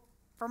say, well,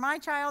 for my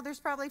child, there's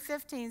probably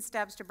 15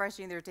 steps to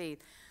brushing their teeth.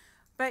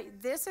 But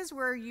this is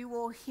where you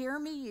will hear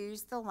me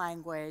use the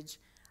language,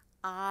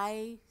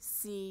 I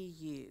see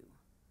you.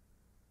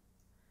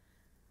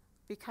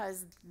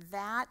 Because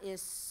that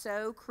is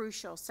so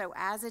crucial. So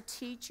as a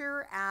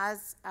teacher,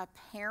 as a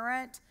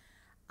parent,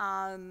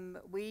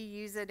 we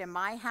use it in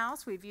my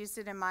house. We've used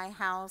it in my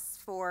house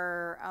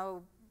for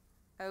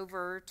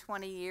over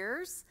 20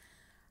 years.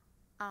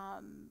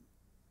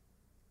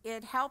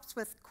 It helps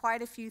with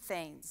quite a few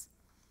things.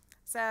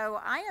 So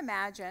I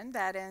imagine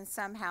that in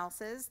some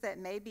houses that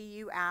maybe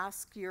you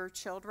ask your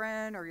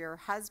children or your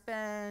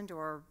husband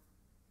or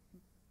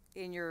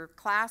in your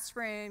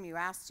classroom, you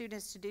ask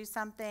students to do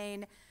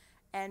something,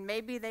 and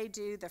maybe they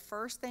do the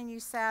first thing you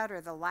said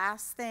or the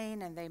last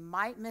thing, and they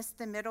might miss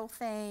the middle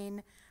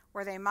thing,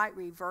 or they might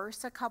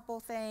reverse a couple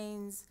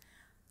things.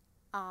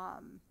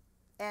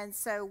 And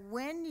so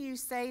when you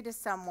say to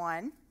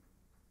someone,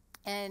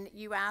 and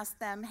you ask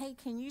them, hey,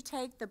 can you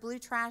take the blue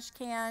trash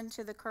can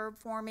to the curb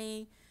for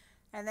me?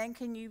 And then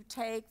can you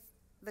take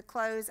the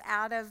clothes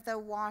out of the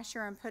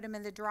washer and put them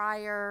in the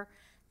dryer?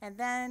 And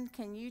then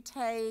can you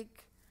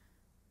take,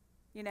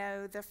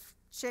 the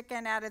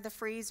chicken out of the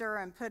freezer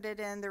and put it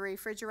in the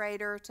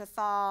refrigerator to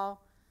thaw?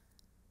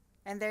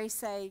 And they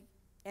say,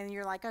 and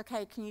you're like,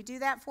 okay, can you do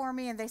that for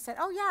me? And they said,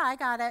 oh yeah, I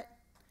got it.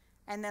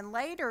 And then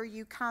later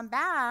you come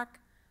back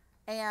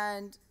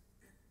and,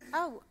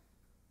 oh,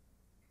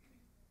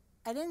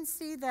 I didn't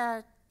see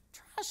the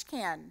trash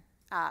can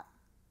up.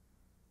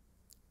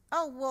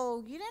 Oh,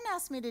 well, you didn't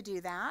ask me to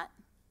do that.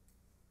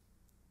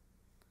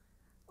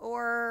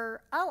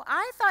 Or, oh,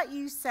 I thought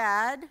you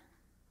said,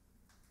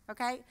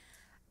 okay,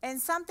 and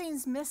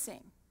something's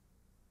missing.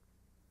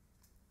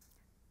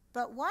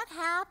 But what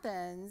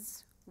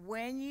happens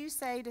when you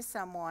say to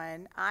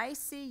someone, I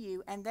see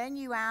you, and then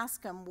you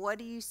ask them, what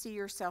do you see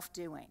yourself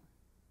doing?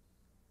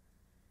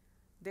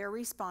 They're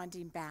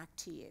responding back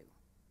to you.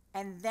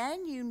 And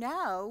then you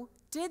know,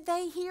 did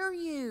they hear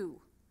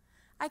you?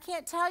 I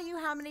can't tell you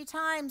how many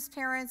times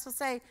parents will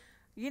say,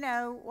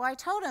 well, I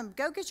told them,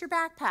 go get your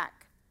backpack.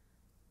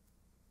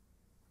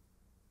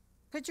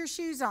 Put your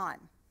shoes on.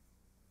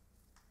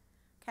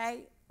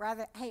 Okay?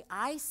 Rather, hey,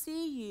 I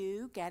see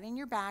you getting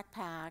your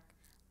backpack.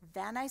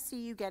 Then I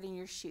see you getting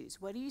your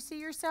shoes. What do you see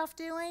yourself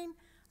doing?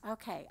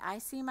 Okay, I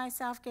see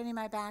myself getting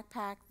my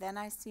backpack. Then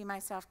I see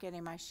myself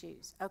getting my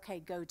shoes. Okay,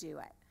 go do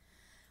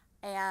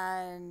it.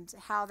 And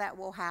how that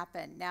will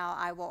happen. Now,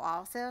 I will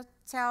also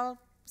tell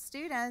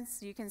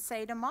students, you can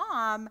say to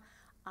mom,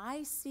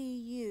 I see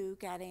you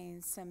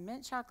getting some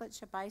mint chocolate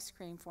chip ice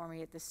cream for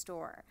me at the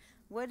store.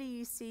 What do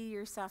you see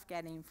yourself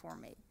getting for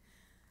me?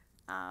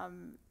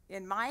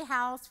 In my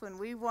house, when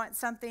we want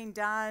something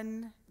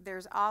done,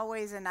 there's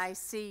always an I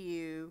see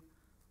you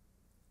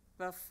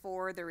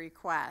before the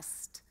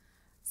request.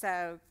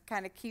 So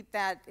kind of keep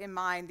that in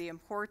mind, the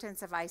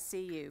importance of I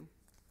see you.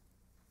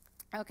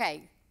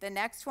 Okay, the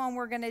next one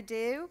we're going to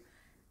do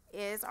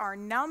is our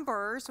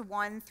numbers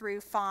 1 through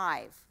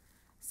 5.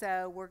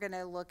 So we're going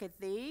to look at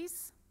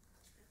these.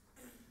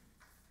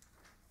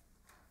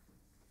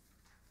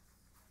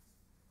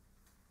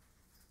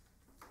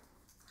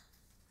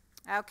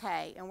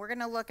 Okay, and we're going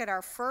to look at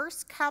our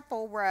first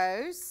couple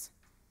rows.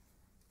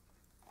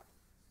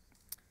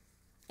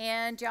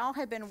 And y'all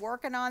have been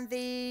working on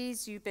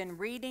these. You've been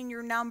reading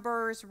your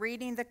numbers,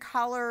 reading the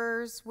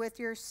colors with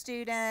your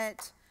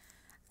student.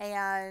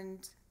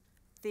 And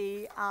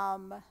the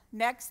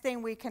next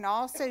thing we can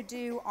also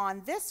do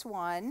on this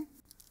one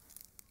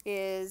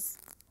is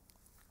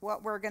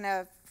what we're going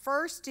to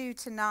first do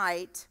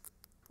tonight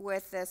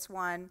with this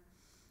one.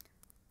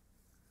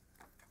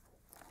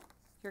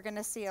 You're going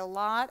to see a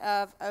lot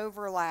of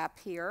overlap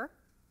here.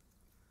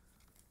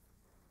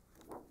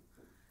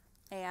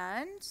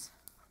 And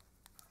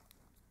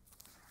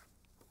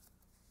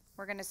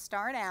we're going to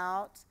start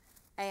out,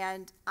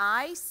 and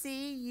I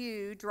see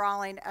you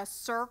drawing a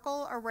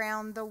circle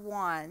around the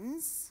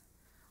ones.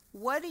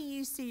 What do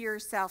you see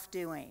yourself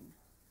doing?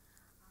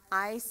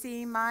 I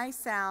see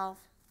myself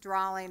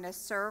drawing a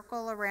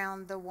circle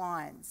around the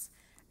ones.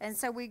 And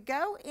so we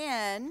go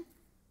in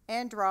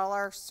and draw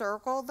our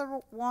circle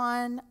the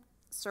one,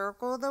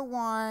 circle the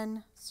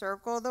one,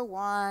 circle the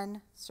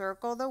one,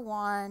 circle the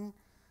one,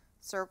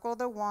 circle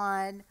the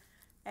one,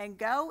 and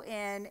go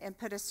in and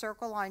put a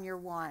circle on your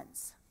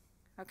ones,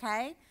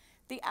 okay?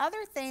 The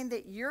other thing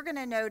that you're going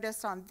to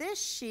notice on this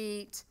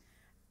sheet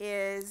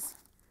is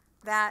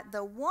that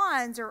the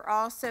ones are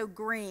also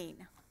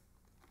green.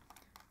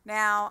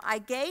 Now, I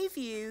gave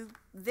you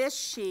this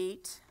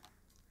sheet.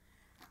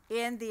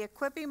 In the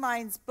Equipping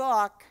Minds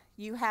book,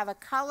 you have a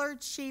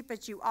colored sheet,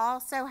 but you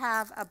also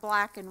have a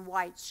black and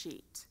white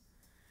sheet.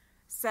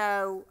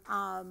 So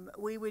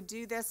we would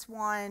do this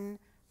one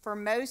for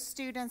most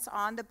students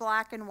on the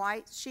black and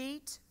white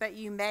sheet, but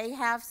you may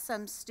have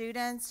some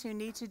students who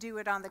need to do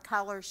it on the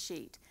color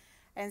sheet.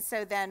 And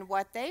so then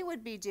what they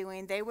would be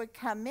doing, they would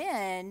come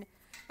in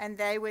and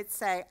they would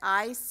say,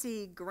 I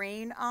see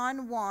green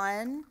on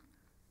one,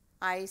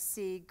 I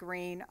see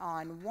green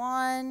on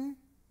one,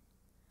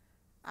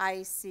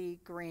 I see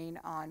green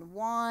on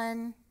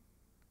one,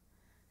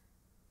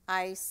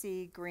 I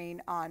see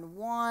green on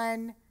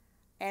one,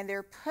 and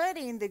they're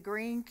putting the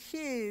green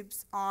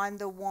cubes on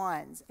the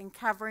ones and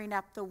covering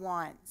up the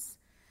ones.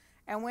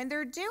 And when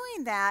they're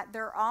doing that,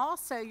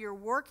 you're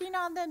working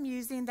on them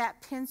using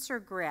that pincer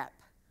grip,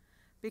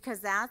 because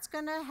that's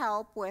going to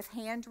help with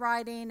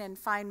handwriting and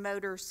fine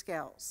motor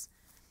skills.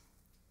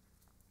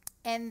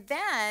 And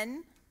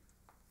then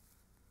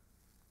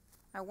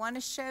I want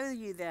to show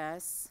you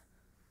this.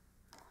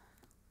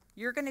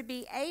 You're going to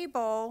be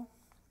able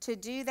to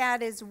do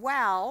that as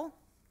well.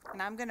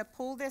 And I'm going to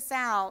pull this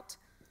out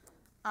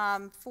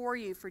for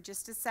you for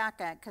just a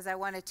second, because I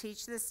want to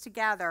teach this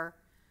together.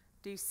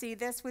 Do you see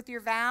this with your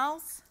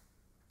vowels?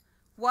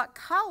 What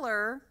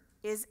color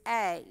is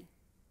A?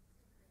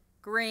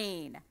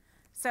 Green.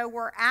 So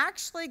we're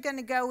actually going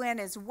to go in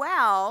as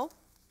well,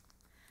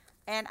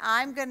 and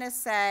I'm going to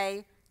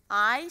say,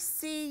 I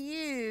see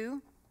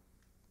you,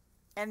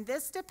 and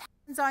this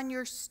depends on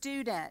your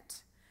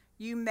student.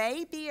 You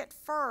may be at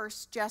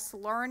first just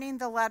learning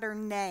the letter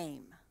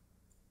name,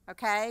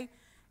 okay?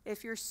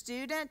 If your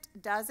student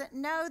doesn't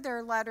know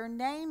their letter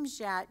names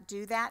yet,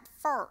 do that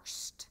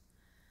first.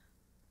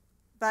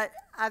 But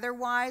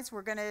otherwise,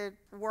 we're going to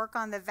work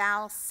on the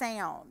vowel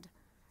sound.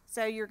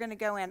 So you're going to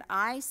go in,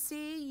 I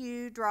see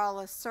you, draw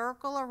a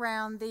circle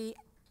around the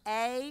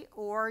A,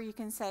 or you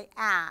can say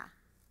ah,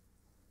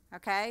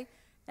 okay?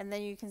 And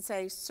then you can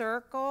say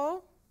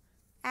circle,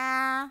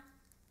 ah,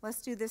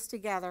 Let's do this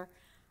together.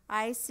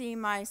 I see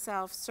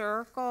myself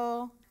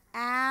circle,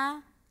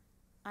 ah.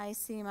 I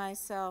see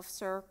myself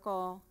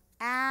circle,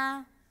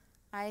 ah.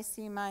 I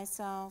see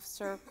myself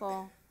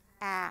circle,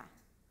 ah.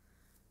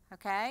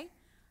 Okay?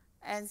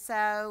 And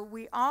so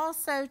we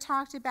also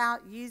talked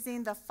about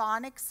using the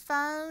phonics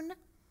phone.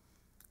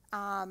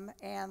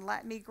 And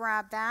let me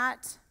grab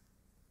that.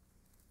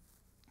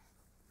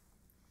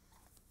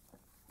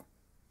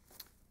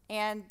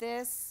 And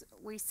this,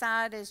 we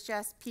said, is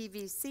just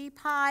PVC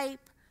pipe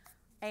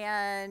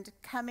and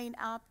coming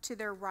up to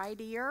their right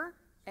ear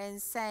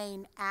and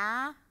saying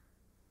ah.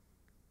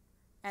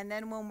 And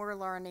then when we're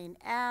learning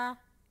ah,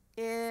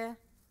 I.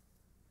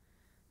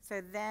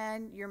 So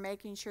then you're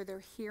making sure they're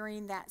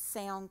hearing that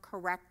sound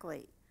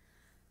correctly.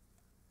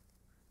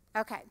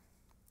 Okay,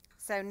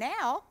 so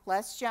now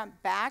let's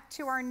jump back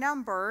to our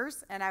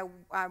numbers, and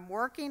I'm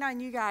working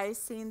on you guys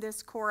seeing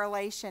this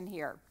correlation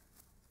here.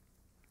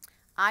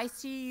 I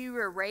see you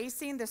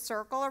erasing the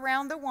circle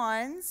around the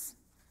ones.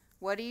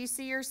 What do you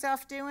see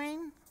yourself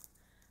doing?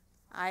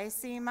 I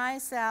see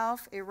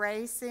myself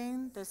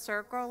erasing the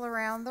circle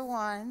around the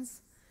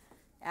ones.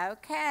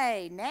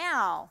 Okay,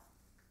 now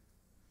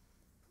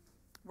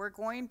we're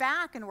going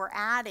back and we're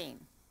adding.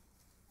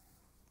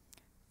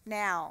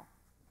 Now,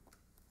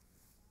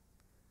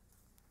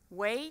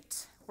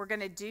 wait, we're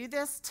going to do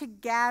this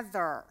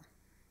together.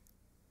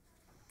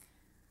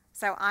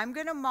 So I'm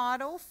going to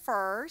model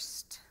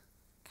first,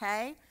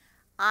 okay?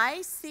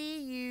 I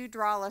see you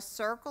draw a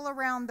circle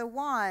around the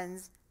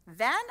ones,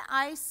 then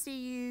I see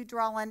you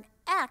draw an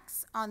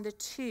X on the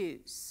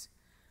twos.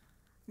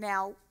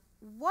 Now,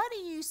 what do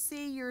you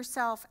see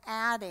yourself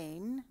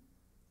adding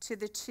to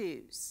the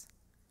twos?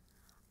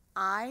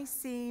 I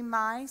see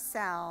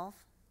myself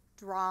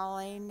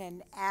drawing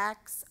an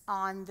X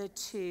on the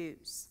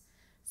twos.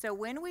 So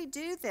when we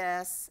do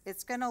this,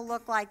 it's going to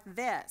look like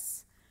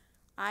this.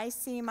 I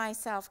see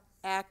myself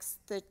X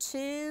the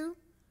 2,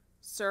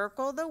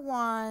 circle the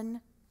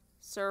 1,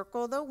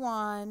 circle the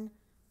 1,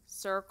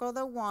 circle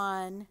the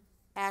 1,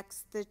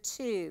 X the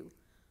 2,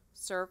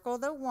 circle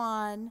the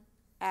 1,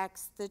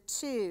 X the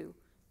 2,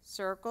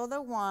 circle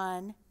the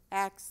 1,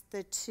 X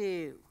the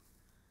 2.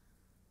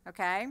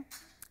 Okay?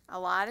 A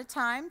lot of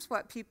times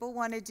what people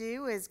want to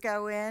do is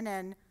go in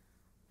and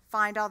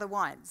find all the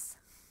ones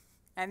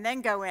and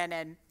then go in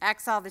and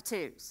X all the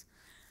twos.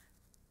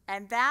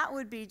 And that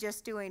would be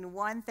just doing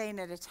one thing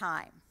at a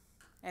time.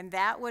 And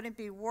that wouldn't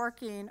be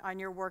working on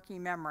your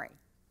working memory.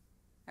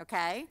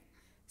 Okay?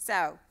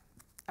 So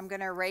I'm going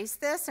to erase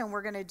this and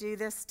we're going to do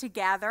this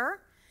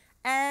together.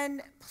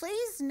 And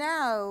please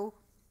know,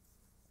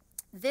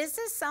 this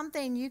is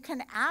something you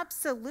can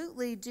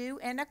absolutely do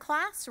in a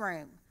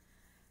classroom.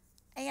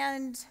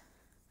 And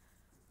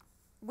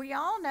we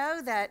all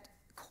know that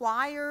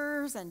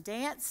choirs and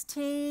dance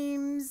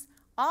teams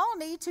all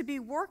need to be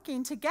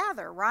working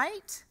together,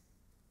 right?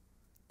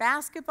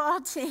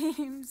 Basketball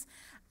teams.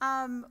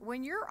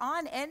 When you're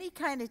on any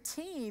kind of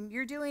team,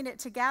 you're doing it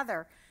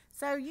together.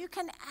 So you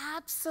can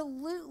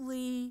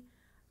absolutely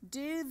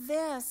do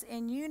this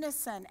in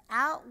unison,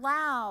 out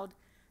loud,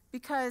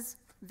 because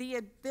the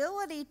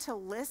ability to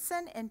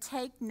listen and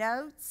take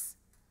notes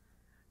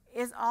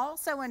is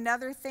also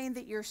another thing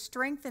that you're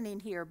strengthening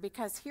here,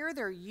 because here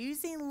they're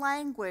using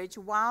language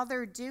while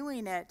they're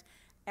doing it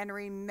and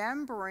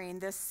remembering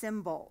the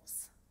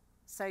symbols.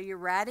 So you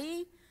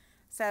ready?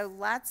 So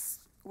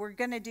we're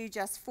going to do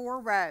just 4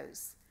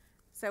 rows.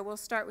 So we'll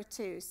start with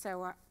 2.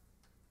 So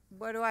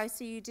what do I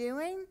see you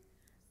doing?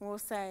 We'll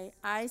say,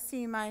 I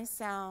see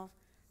myself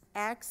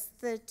X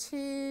the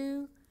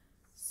 2,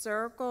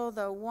 circle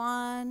the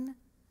 1,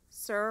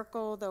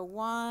 circle the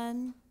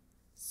 1,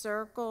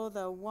 circle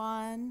the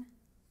 1,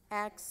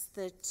 X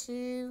the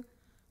 2,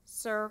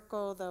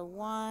 circle the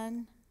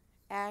 1,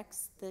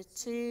 X the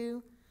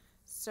 2,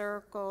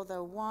 circle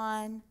the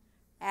 1,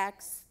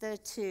 X the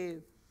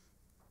 2.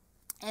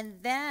 And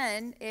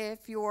then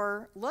if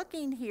you're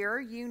looking here,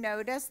 you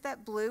notice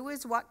that blue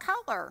is what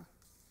color?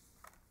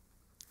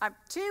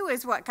 2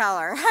 is what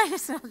color? I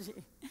just told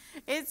you.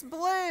 It's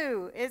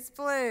blue. It's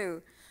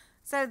blue.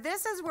 So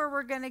this is where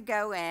we're going to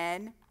go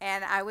in,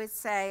 and I would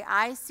say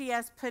I see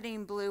us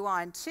putting blue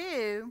on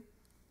 2,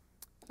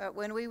 but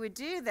when we would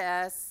do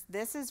this,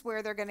 this is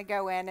where they're going to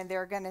go in, and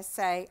they're going to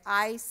say,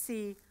 I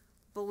see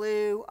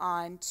blue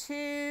on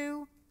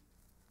 2,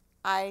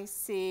 I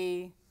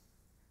see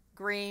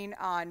green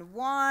on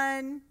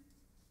 1,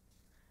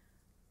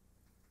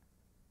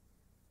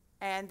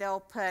 and they'll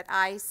put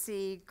I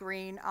see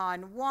green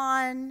on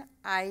 1,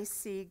 I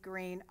see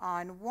green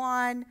on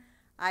 1,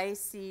 I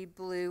see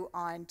blue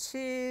on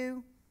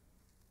 2.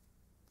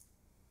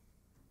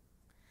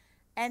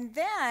 And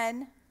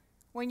then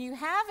when you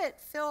have it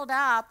filled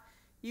up,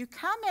 you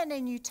come in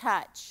and you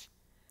touch.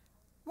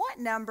 What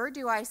number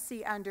do I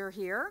see under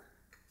here?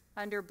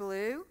 Under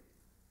blue?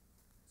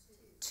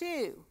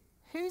 2.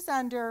 Who's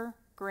under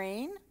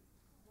green?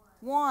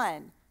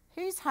 1.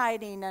 Who's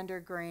hiding under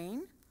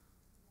green?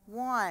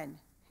 1.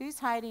 Who's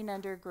hiding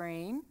under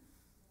green?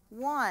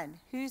 1.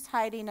 Who's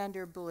hiding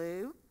under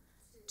blue?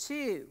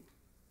 2.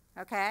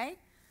 Okay?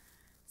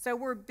 So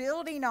we're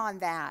building on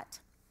that.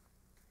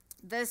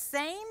 The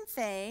same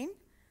thing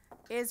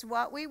is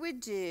what we would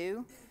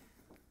do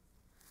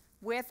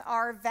with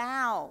our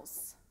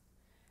vowels.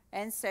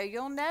 And so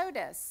you'll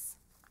notice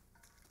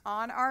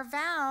on our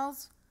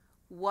vowels,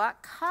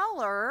 what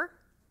color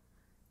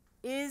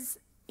is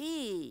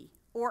E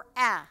or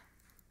A?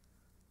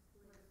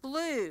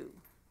 Blue.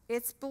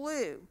 It's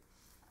blue.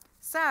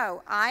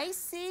 So I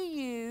see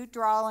you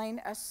drawing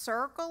a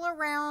circle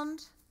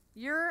around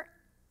your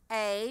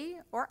A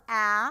or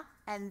A,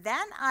 and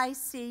then I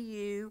see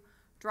you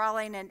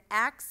drawing an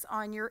X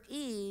on your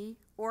E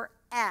or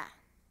E.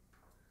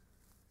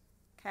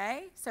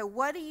 Okay, so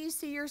what do you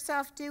see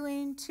yourself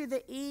doing to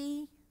the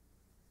E?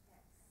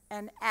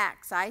 An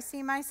X. I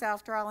see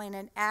myself drawing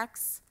an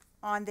X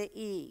on the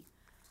E.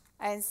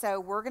 And so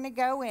we're going to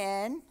go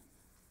in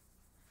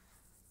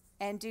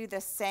and do the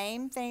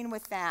same thing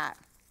with that.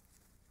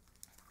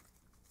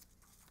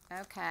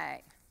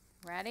 Okay,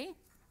 ready?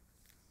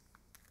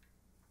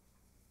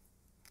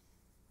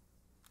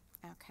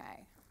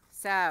 Okay,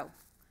 so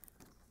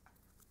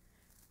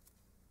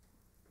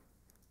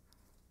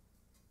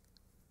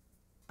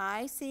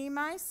I see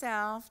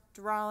myself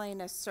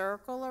drawing a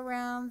circle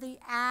around the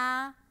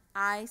A.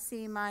 I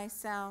see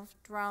myself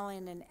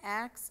drawing an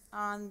X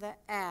on the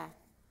E.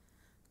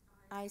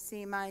 I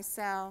see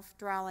myself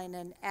drawing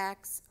an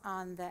X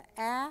on the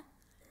E.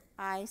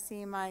 I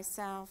see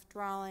myself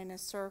drawing a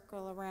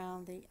circle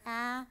around the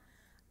A.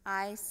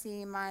 I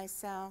see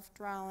myself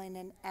drawing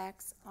an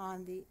X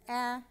on the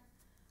E.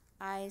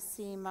 I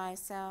see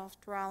myself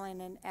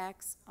drawing an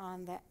X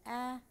on the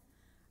E.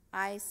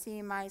 I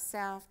see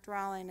myself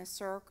drawing a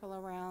circle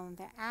around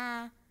the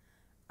A.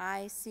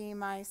 I see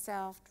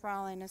myself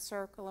drawing a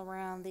circle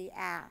around the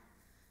A.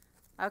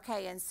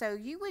 Okay, and so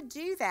you would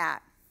do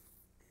that.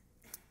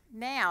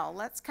 Now,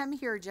 let's come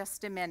here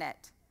just a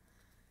minute.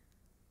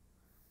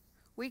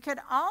 We could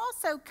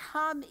also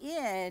come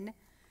in,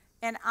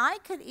 and I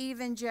could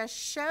even just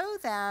show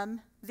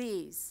them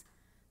these.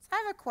 So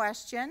I have a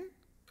question.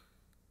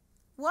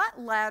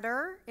 What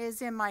letter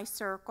is in my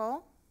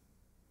circle?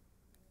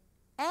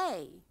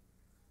 A.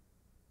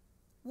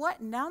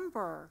 What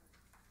number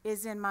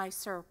is in my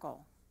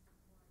circle?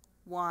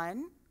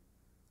 1.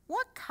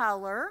 What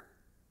color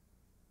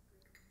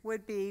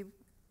would be?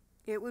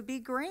 It would be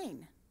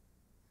green.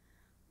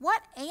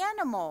 What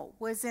animal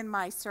was in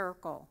my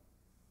circle?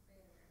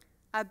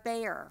 A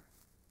bear.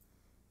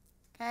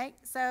 Okay,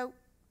 so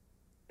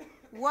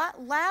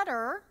what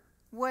letter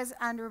was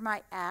under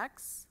my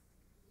X?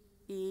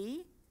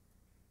 E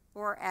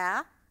or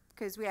F,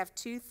 because we have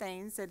two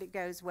things that it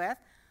goes with.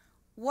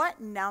 What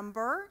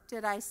number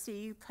did I see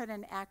you put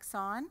an X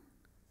on?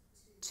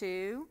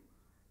 2.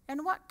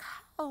 And what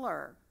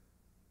color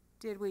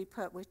did we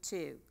put with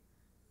 2?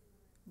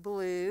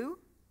 Blue.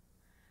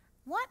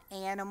 What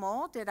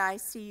animal did I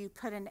see you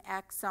put an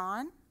X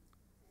on?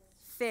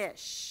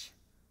 Fish.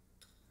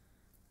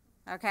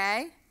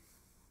 Okay?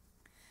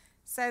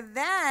 So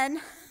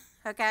then,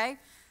 okay,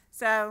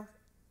 so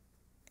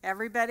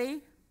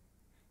everybody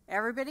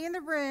in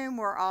the room,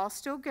 we're all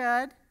still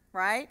good,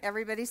 right?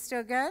 Everybody's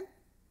still good?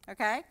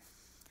 Okay?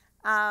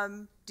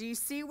 Do you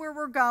see where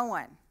we're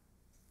going?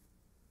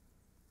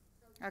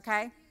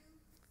 Okay?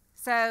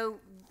 So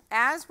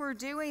as we're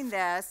doing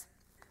this,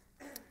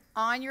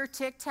 on your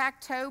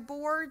tic-tac-toe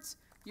boards,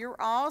 you're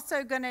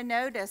also going to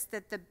notice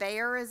that the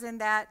bear is in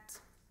that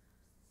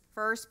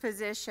first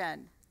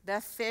position. The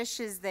fish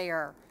is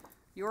there.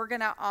 You're going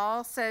to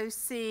also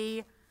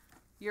see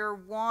your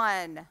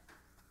 1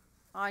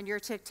 on your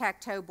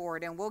tic-tac-toe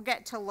board, and we'll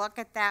get to look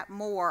at that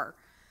more.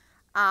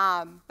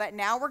 But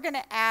now we're going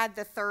to add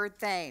the third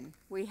thing.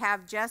 We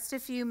have just a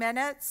few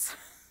minutes,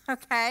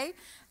 okay?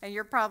 And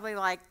you're probably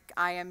like,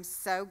 I am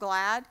so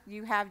glad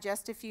you have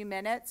just a few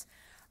minutes.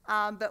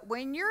 But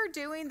when you're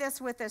doing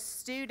this with a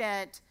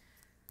student,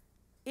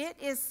 it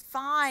is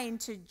fine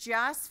to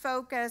just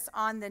focus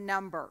on the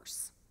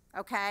numbers,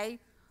 okay?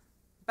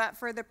 But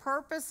for the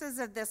purposes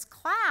of this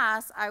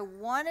class,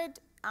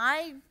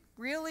 I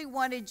really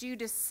wanted you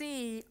to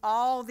see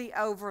all the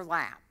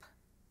overlap,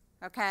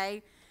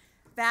 okay?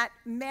 That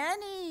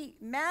many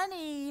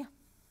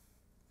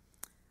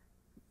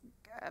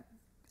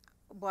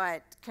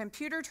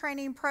computer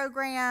training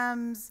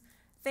programs,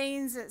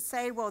 things that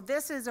say, well,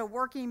 this is a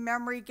working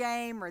memory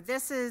game, or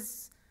this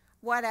is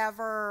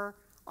whatever,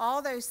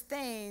 all those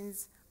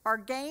things are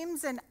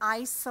games in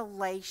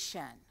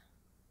isolation.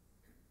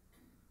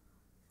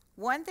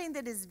 One thing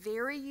that is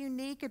very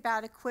unique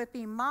about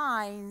Equipping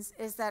Minds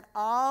is that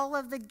all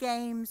of the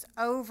games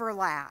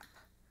overlap.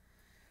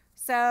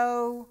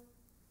 So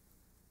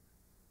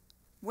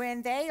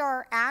when they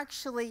are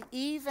actually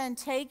even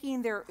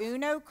taking their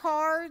Uno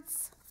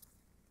cards,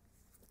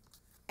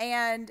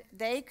 and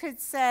they could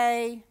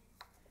say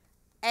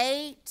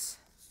 8,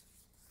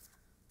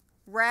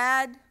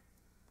 red,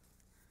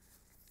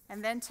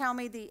 and then tell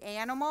me the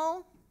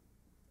animal,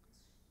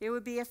 it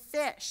would be a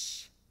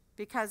fish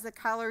because the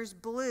color's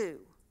blue.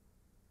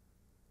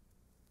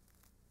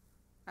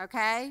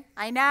 Okay?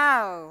 I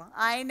know.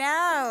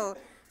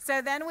 So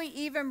then we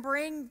even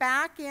bring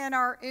back in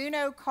our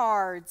Uno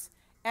cards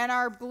and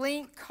our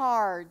Blink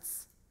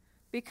cards,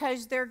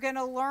 because they're going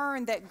to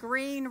learn that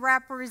green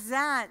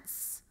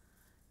represents,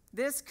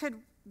 this could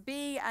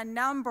be a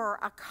number,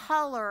 a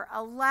color,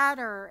 a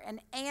letter,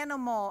 an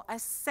animal, a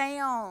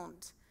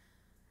sound.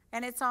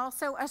 And it's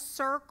also a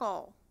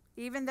circle,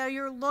 even though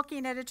you're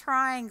looking at a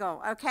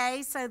triangle,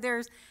 okay? So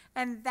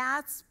and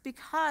that's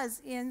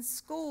because in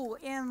school,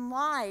 in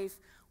life,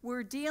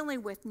 we're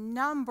dealing with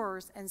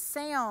numbers and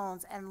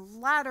sounds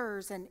and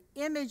letters and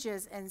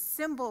images and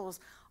symbols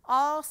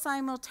all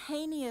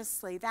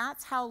simultaneously.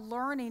 That's how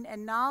learning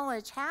and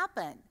knowledge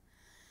happen.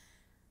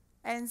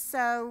 And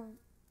so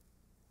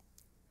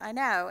I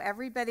know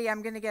everybody,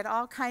 I'm going to get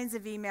all kinds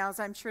of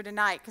emails, I'm sure,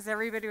 tonight, because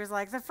everybody was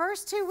like, the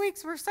first 2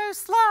 weeks were so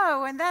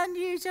slow, and then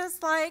you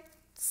just like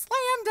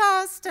slammed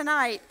us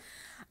tonight.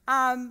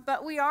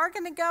 But we are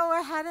going to go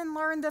ahead and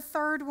learn the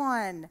third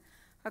one.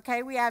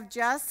 Okay, we have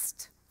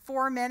just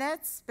 4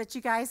 minutes, but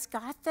you guys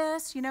got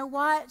this. You know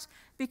what?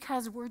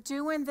 Because we're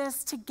doing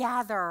this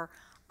together.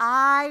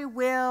 I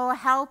will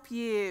help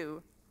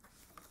you.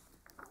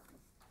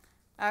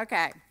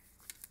 Okay,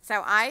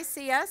 so I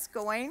see us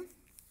going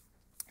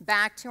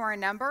back to our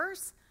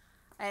numbers.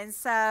 And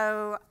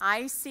so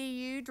I see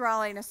you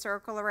drawing a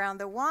circle around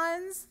the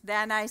ones.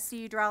 Then I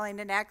see you drawing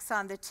an X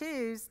on the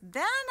twos.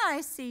 Then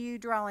I see you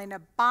drawing a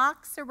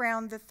box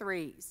around the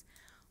threes.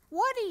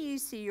 What do you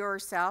see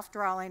yourself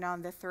drawing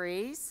on the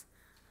threes?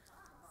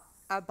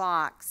 A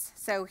box.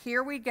 So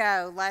here we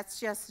go. Let's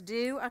just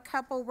do a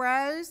couple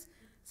rows.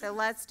 So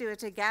let's do it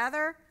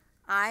together.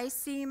 I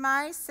see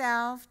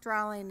myself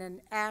drawing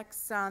an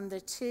X on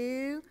the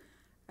 2,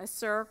 a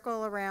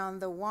circle around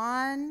the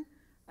 1,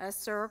 a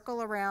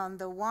circle around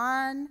the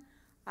 1,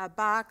 a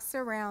box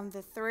around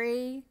the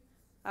 3,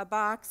 a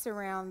box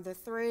around the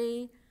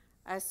 3,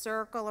 a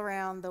circle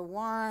around the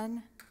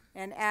 1,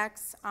 an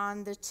X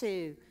on the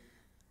 2,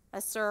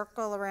 a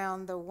circle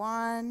around the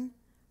 1,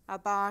 a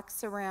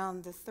box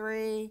around the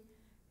 3,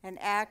 an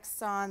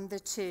X on the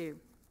 2.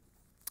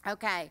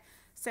 Okay,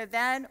 so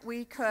then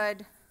we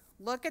could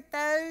look at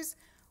those.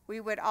 We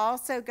would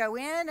also go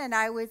in and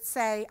I would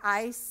say,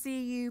 I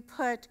see you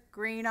put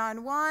green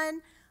on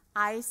 1,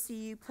 I see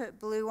you put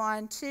blue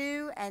on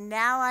 2, and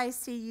now I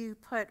see you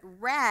put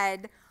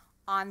red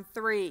on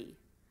 3.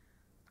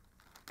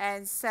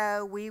 And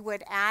so we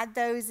would add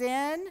those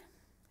in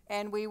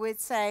and we would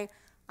say,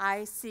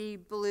 I see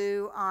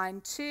blue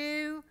on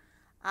 2,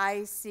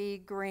 I see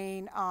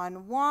green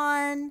on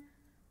 1,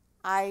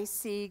 I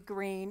see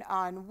green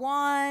on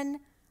 1,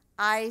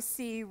 I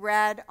see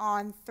red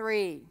on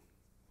 3.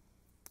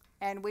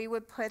 And we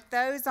would put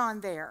those on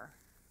there.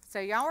 So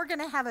y'all are going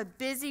to have a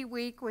busy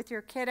week with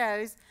your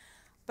kiddos,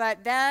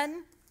 but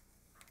then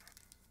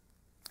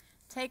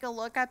take a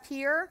look up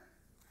here,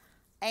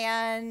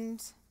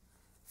 and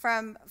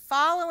from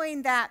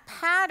following that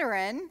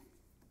pattern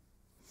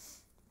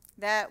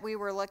that we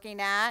were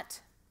looking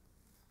at,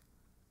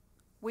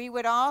 we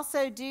would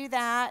also do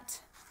that.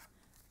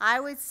 I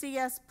would see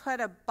us put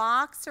a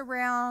box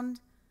around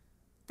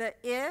the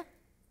I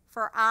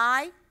for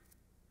I,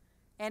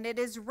 and it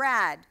is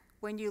red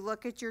when you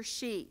look at your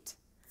sheet.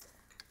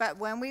 But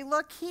when we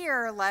look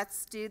here,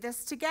 let's do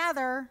this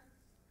together.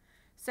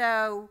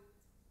 So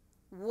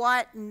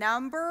what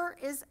number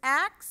is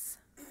X?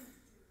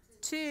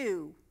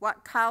 2.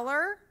 What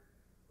color?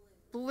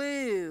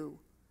 Blue.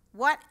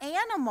 What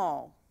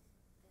animal?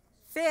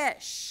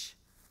 Fish.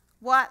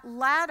 What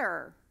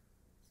letter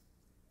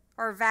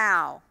or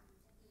vowel?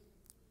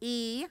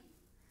 E.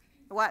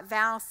 What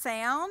vowel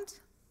sound?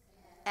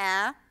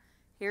 E.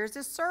 Here's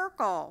a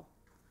circle.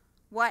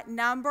 What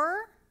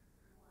number?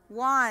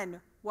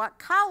 1. What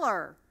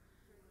color?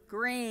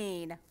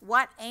 Green.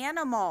 What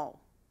animal?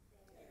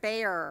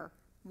 Bear.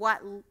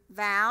 What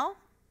vowel?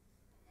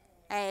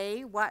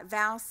 A. What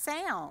vowel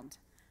sound?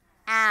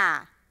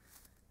 A.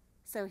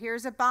 So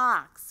here's a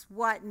box.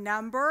 What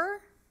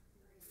number?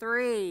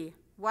 3.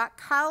 What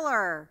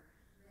color?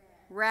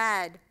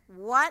 Red.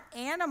 What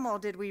animal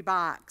did we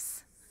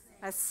box?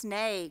 A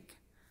snake.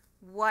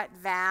 What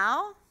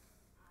vowel?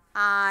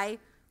 I.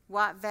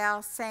 What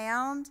vowel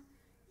sound?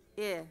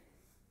 I.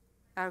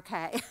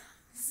 Okay.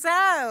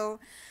 So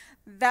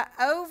the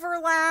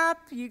overlap,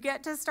 you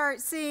get to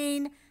start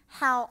seeing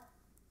how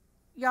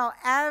y'all,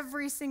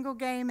 every single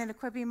game in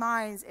Equipping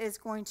Minds is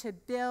going to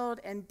build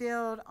and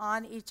build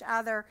on each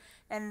other.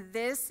 And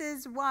this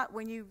is what,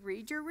 when you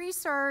read your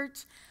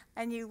research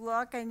and you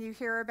look and you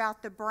hear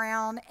about the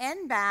brown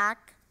end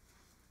back,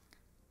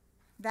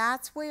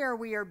 that's where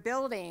we are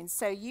building.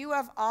 So you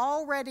have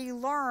already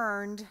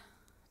learned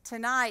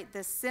tonight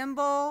the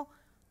symbol,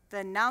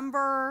 the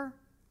number,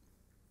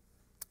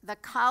 the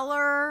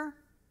color,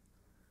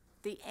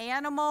 the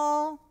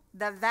animal,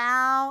 the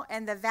vowel,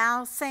 and the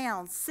vowel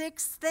sound.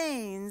 6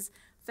 things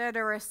that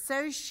are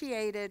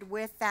associated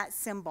with that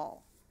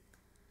symbol.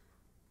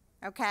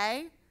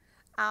 Okay?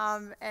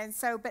 And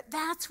so, but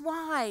that's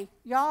why,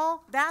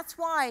 y'all, that's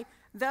why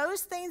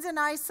those things in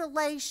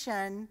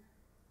isolation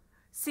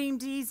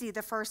seemed easy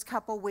the first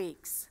couple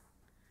weeks.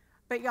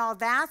 But y'all,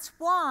 that's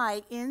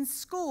why in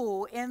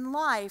school, in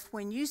life,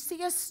 when you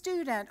see a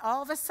student,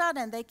 all of a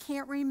sudden they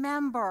can't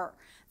remember,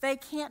 they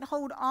can't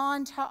hold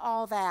on to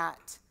all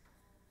that.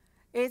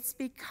 It's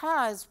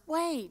because,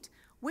 wait,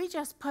 we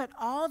just put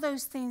all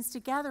those things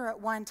together at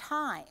one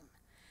time,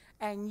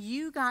 and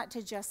you got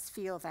to just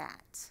feel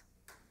that.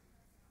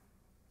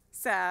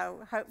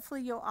 So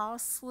hopefully you'll all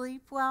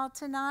sleep well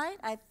tonight.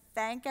 I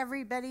thank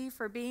everybody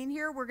for being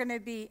here. We're going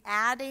to be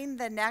adding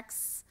the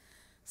next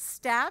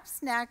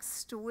steps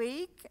next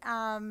week,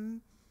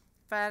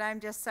 but I'm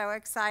just so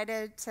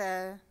excited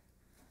to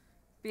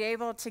be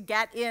able to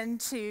get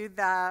into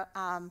the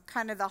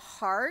kind of the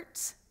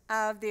heart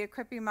of the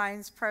Equipping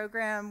Minds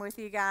program with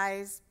you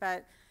guys.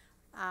 But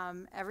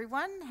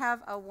everyone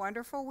have a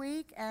wonderful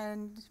week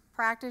and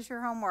practice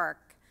your homework.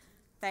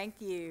 Thank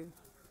you.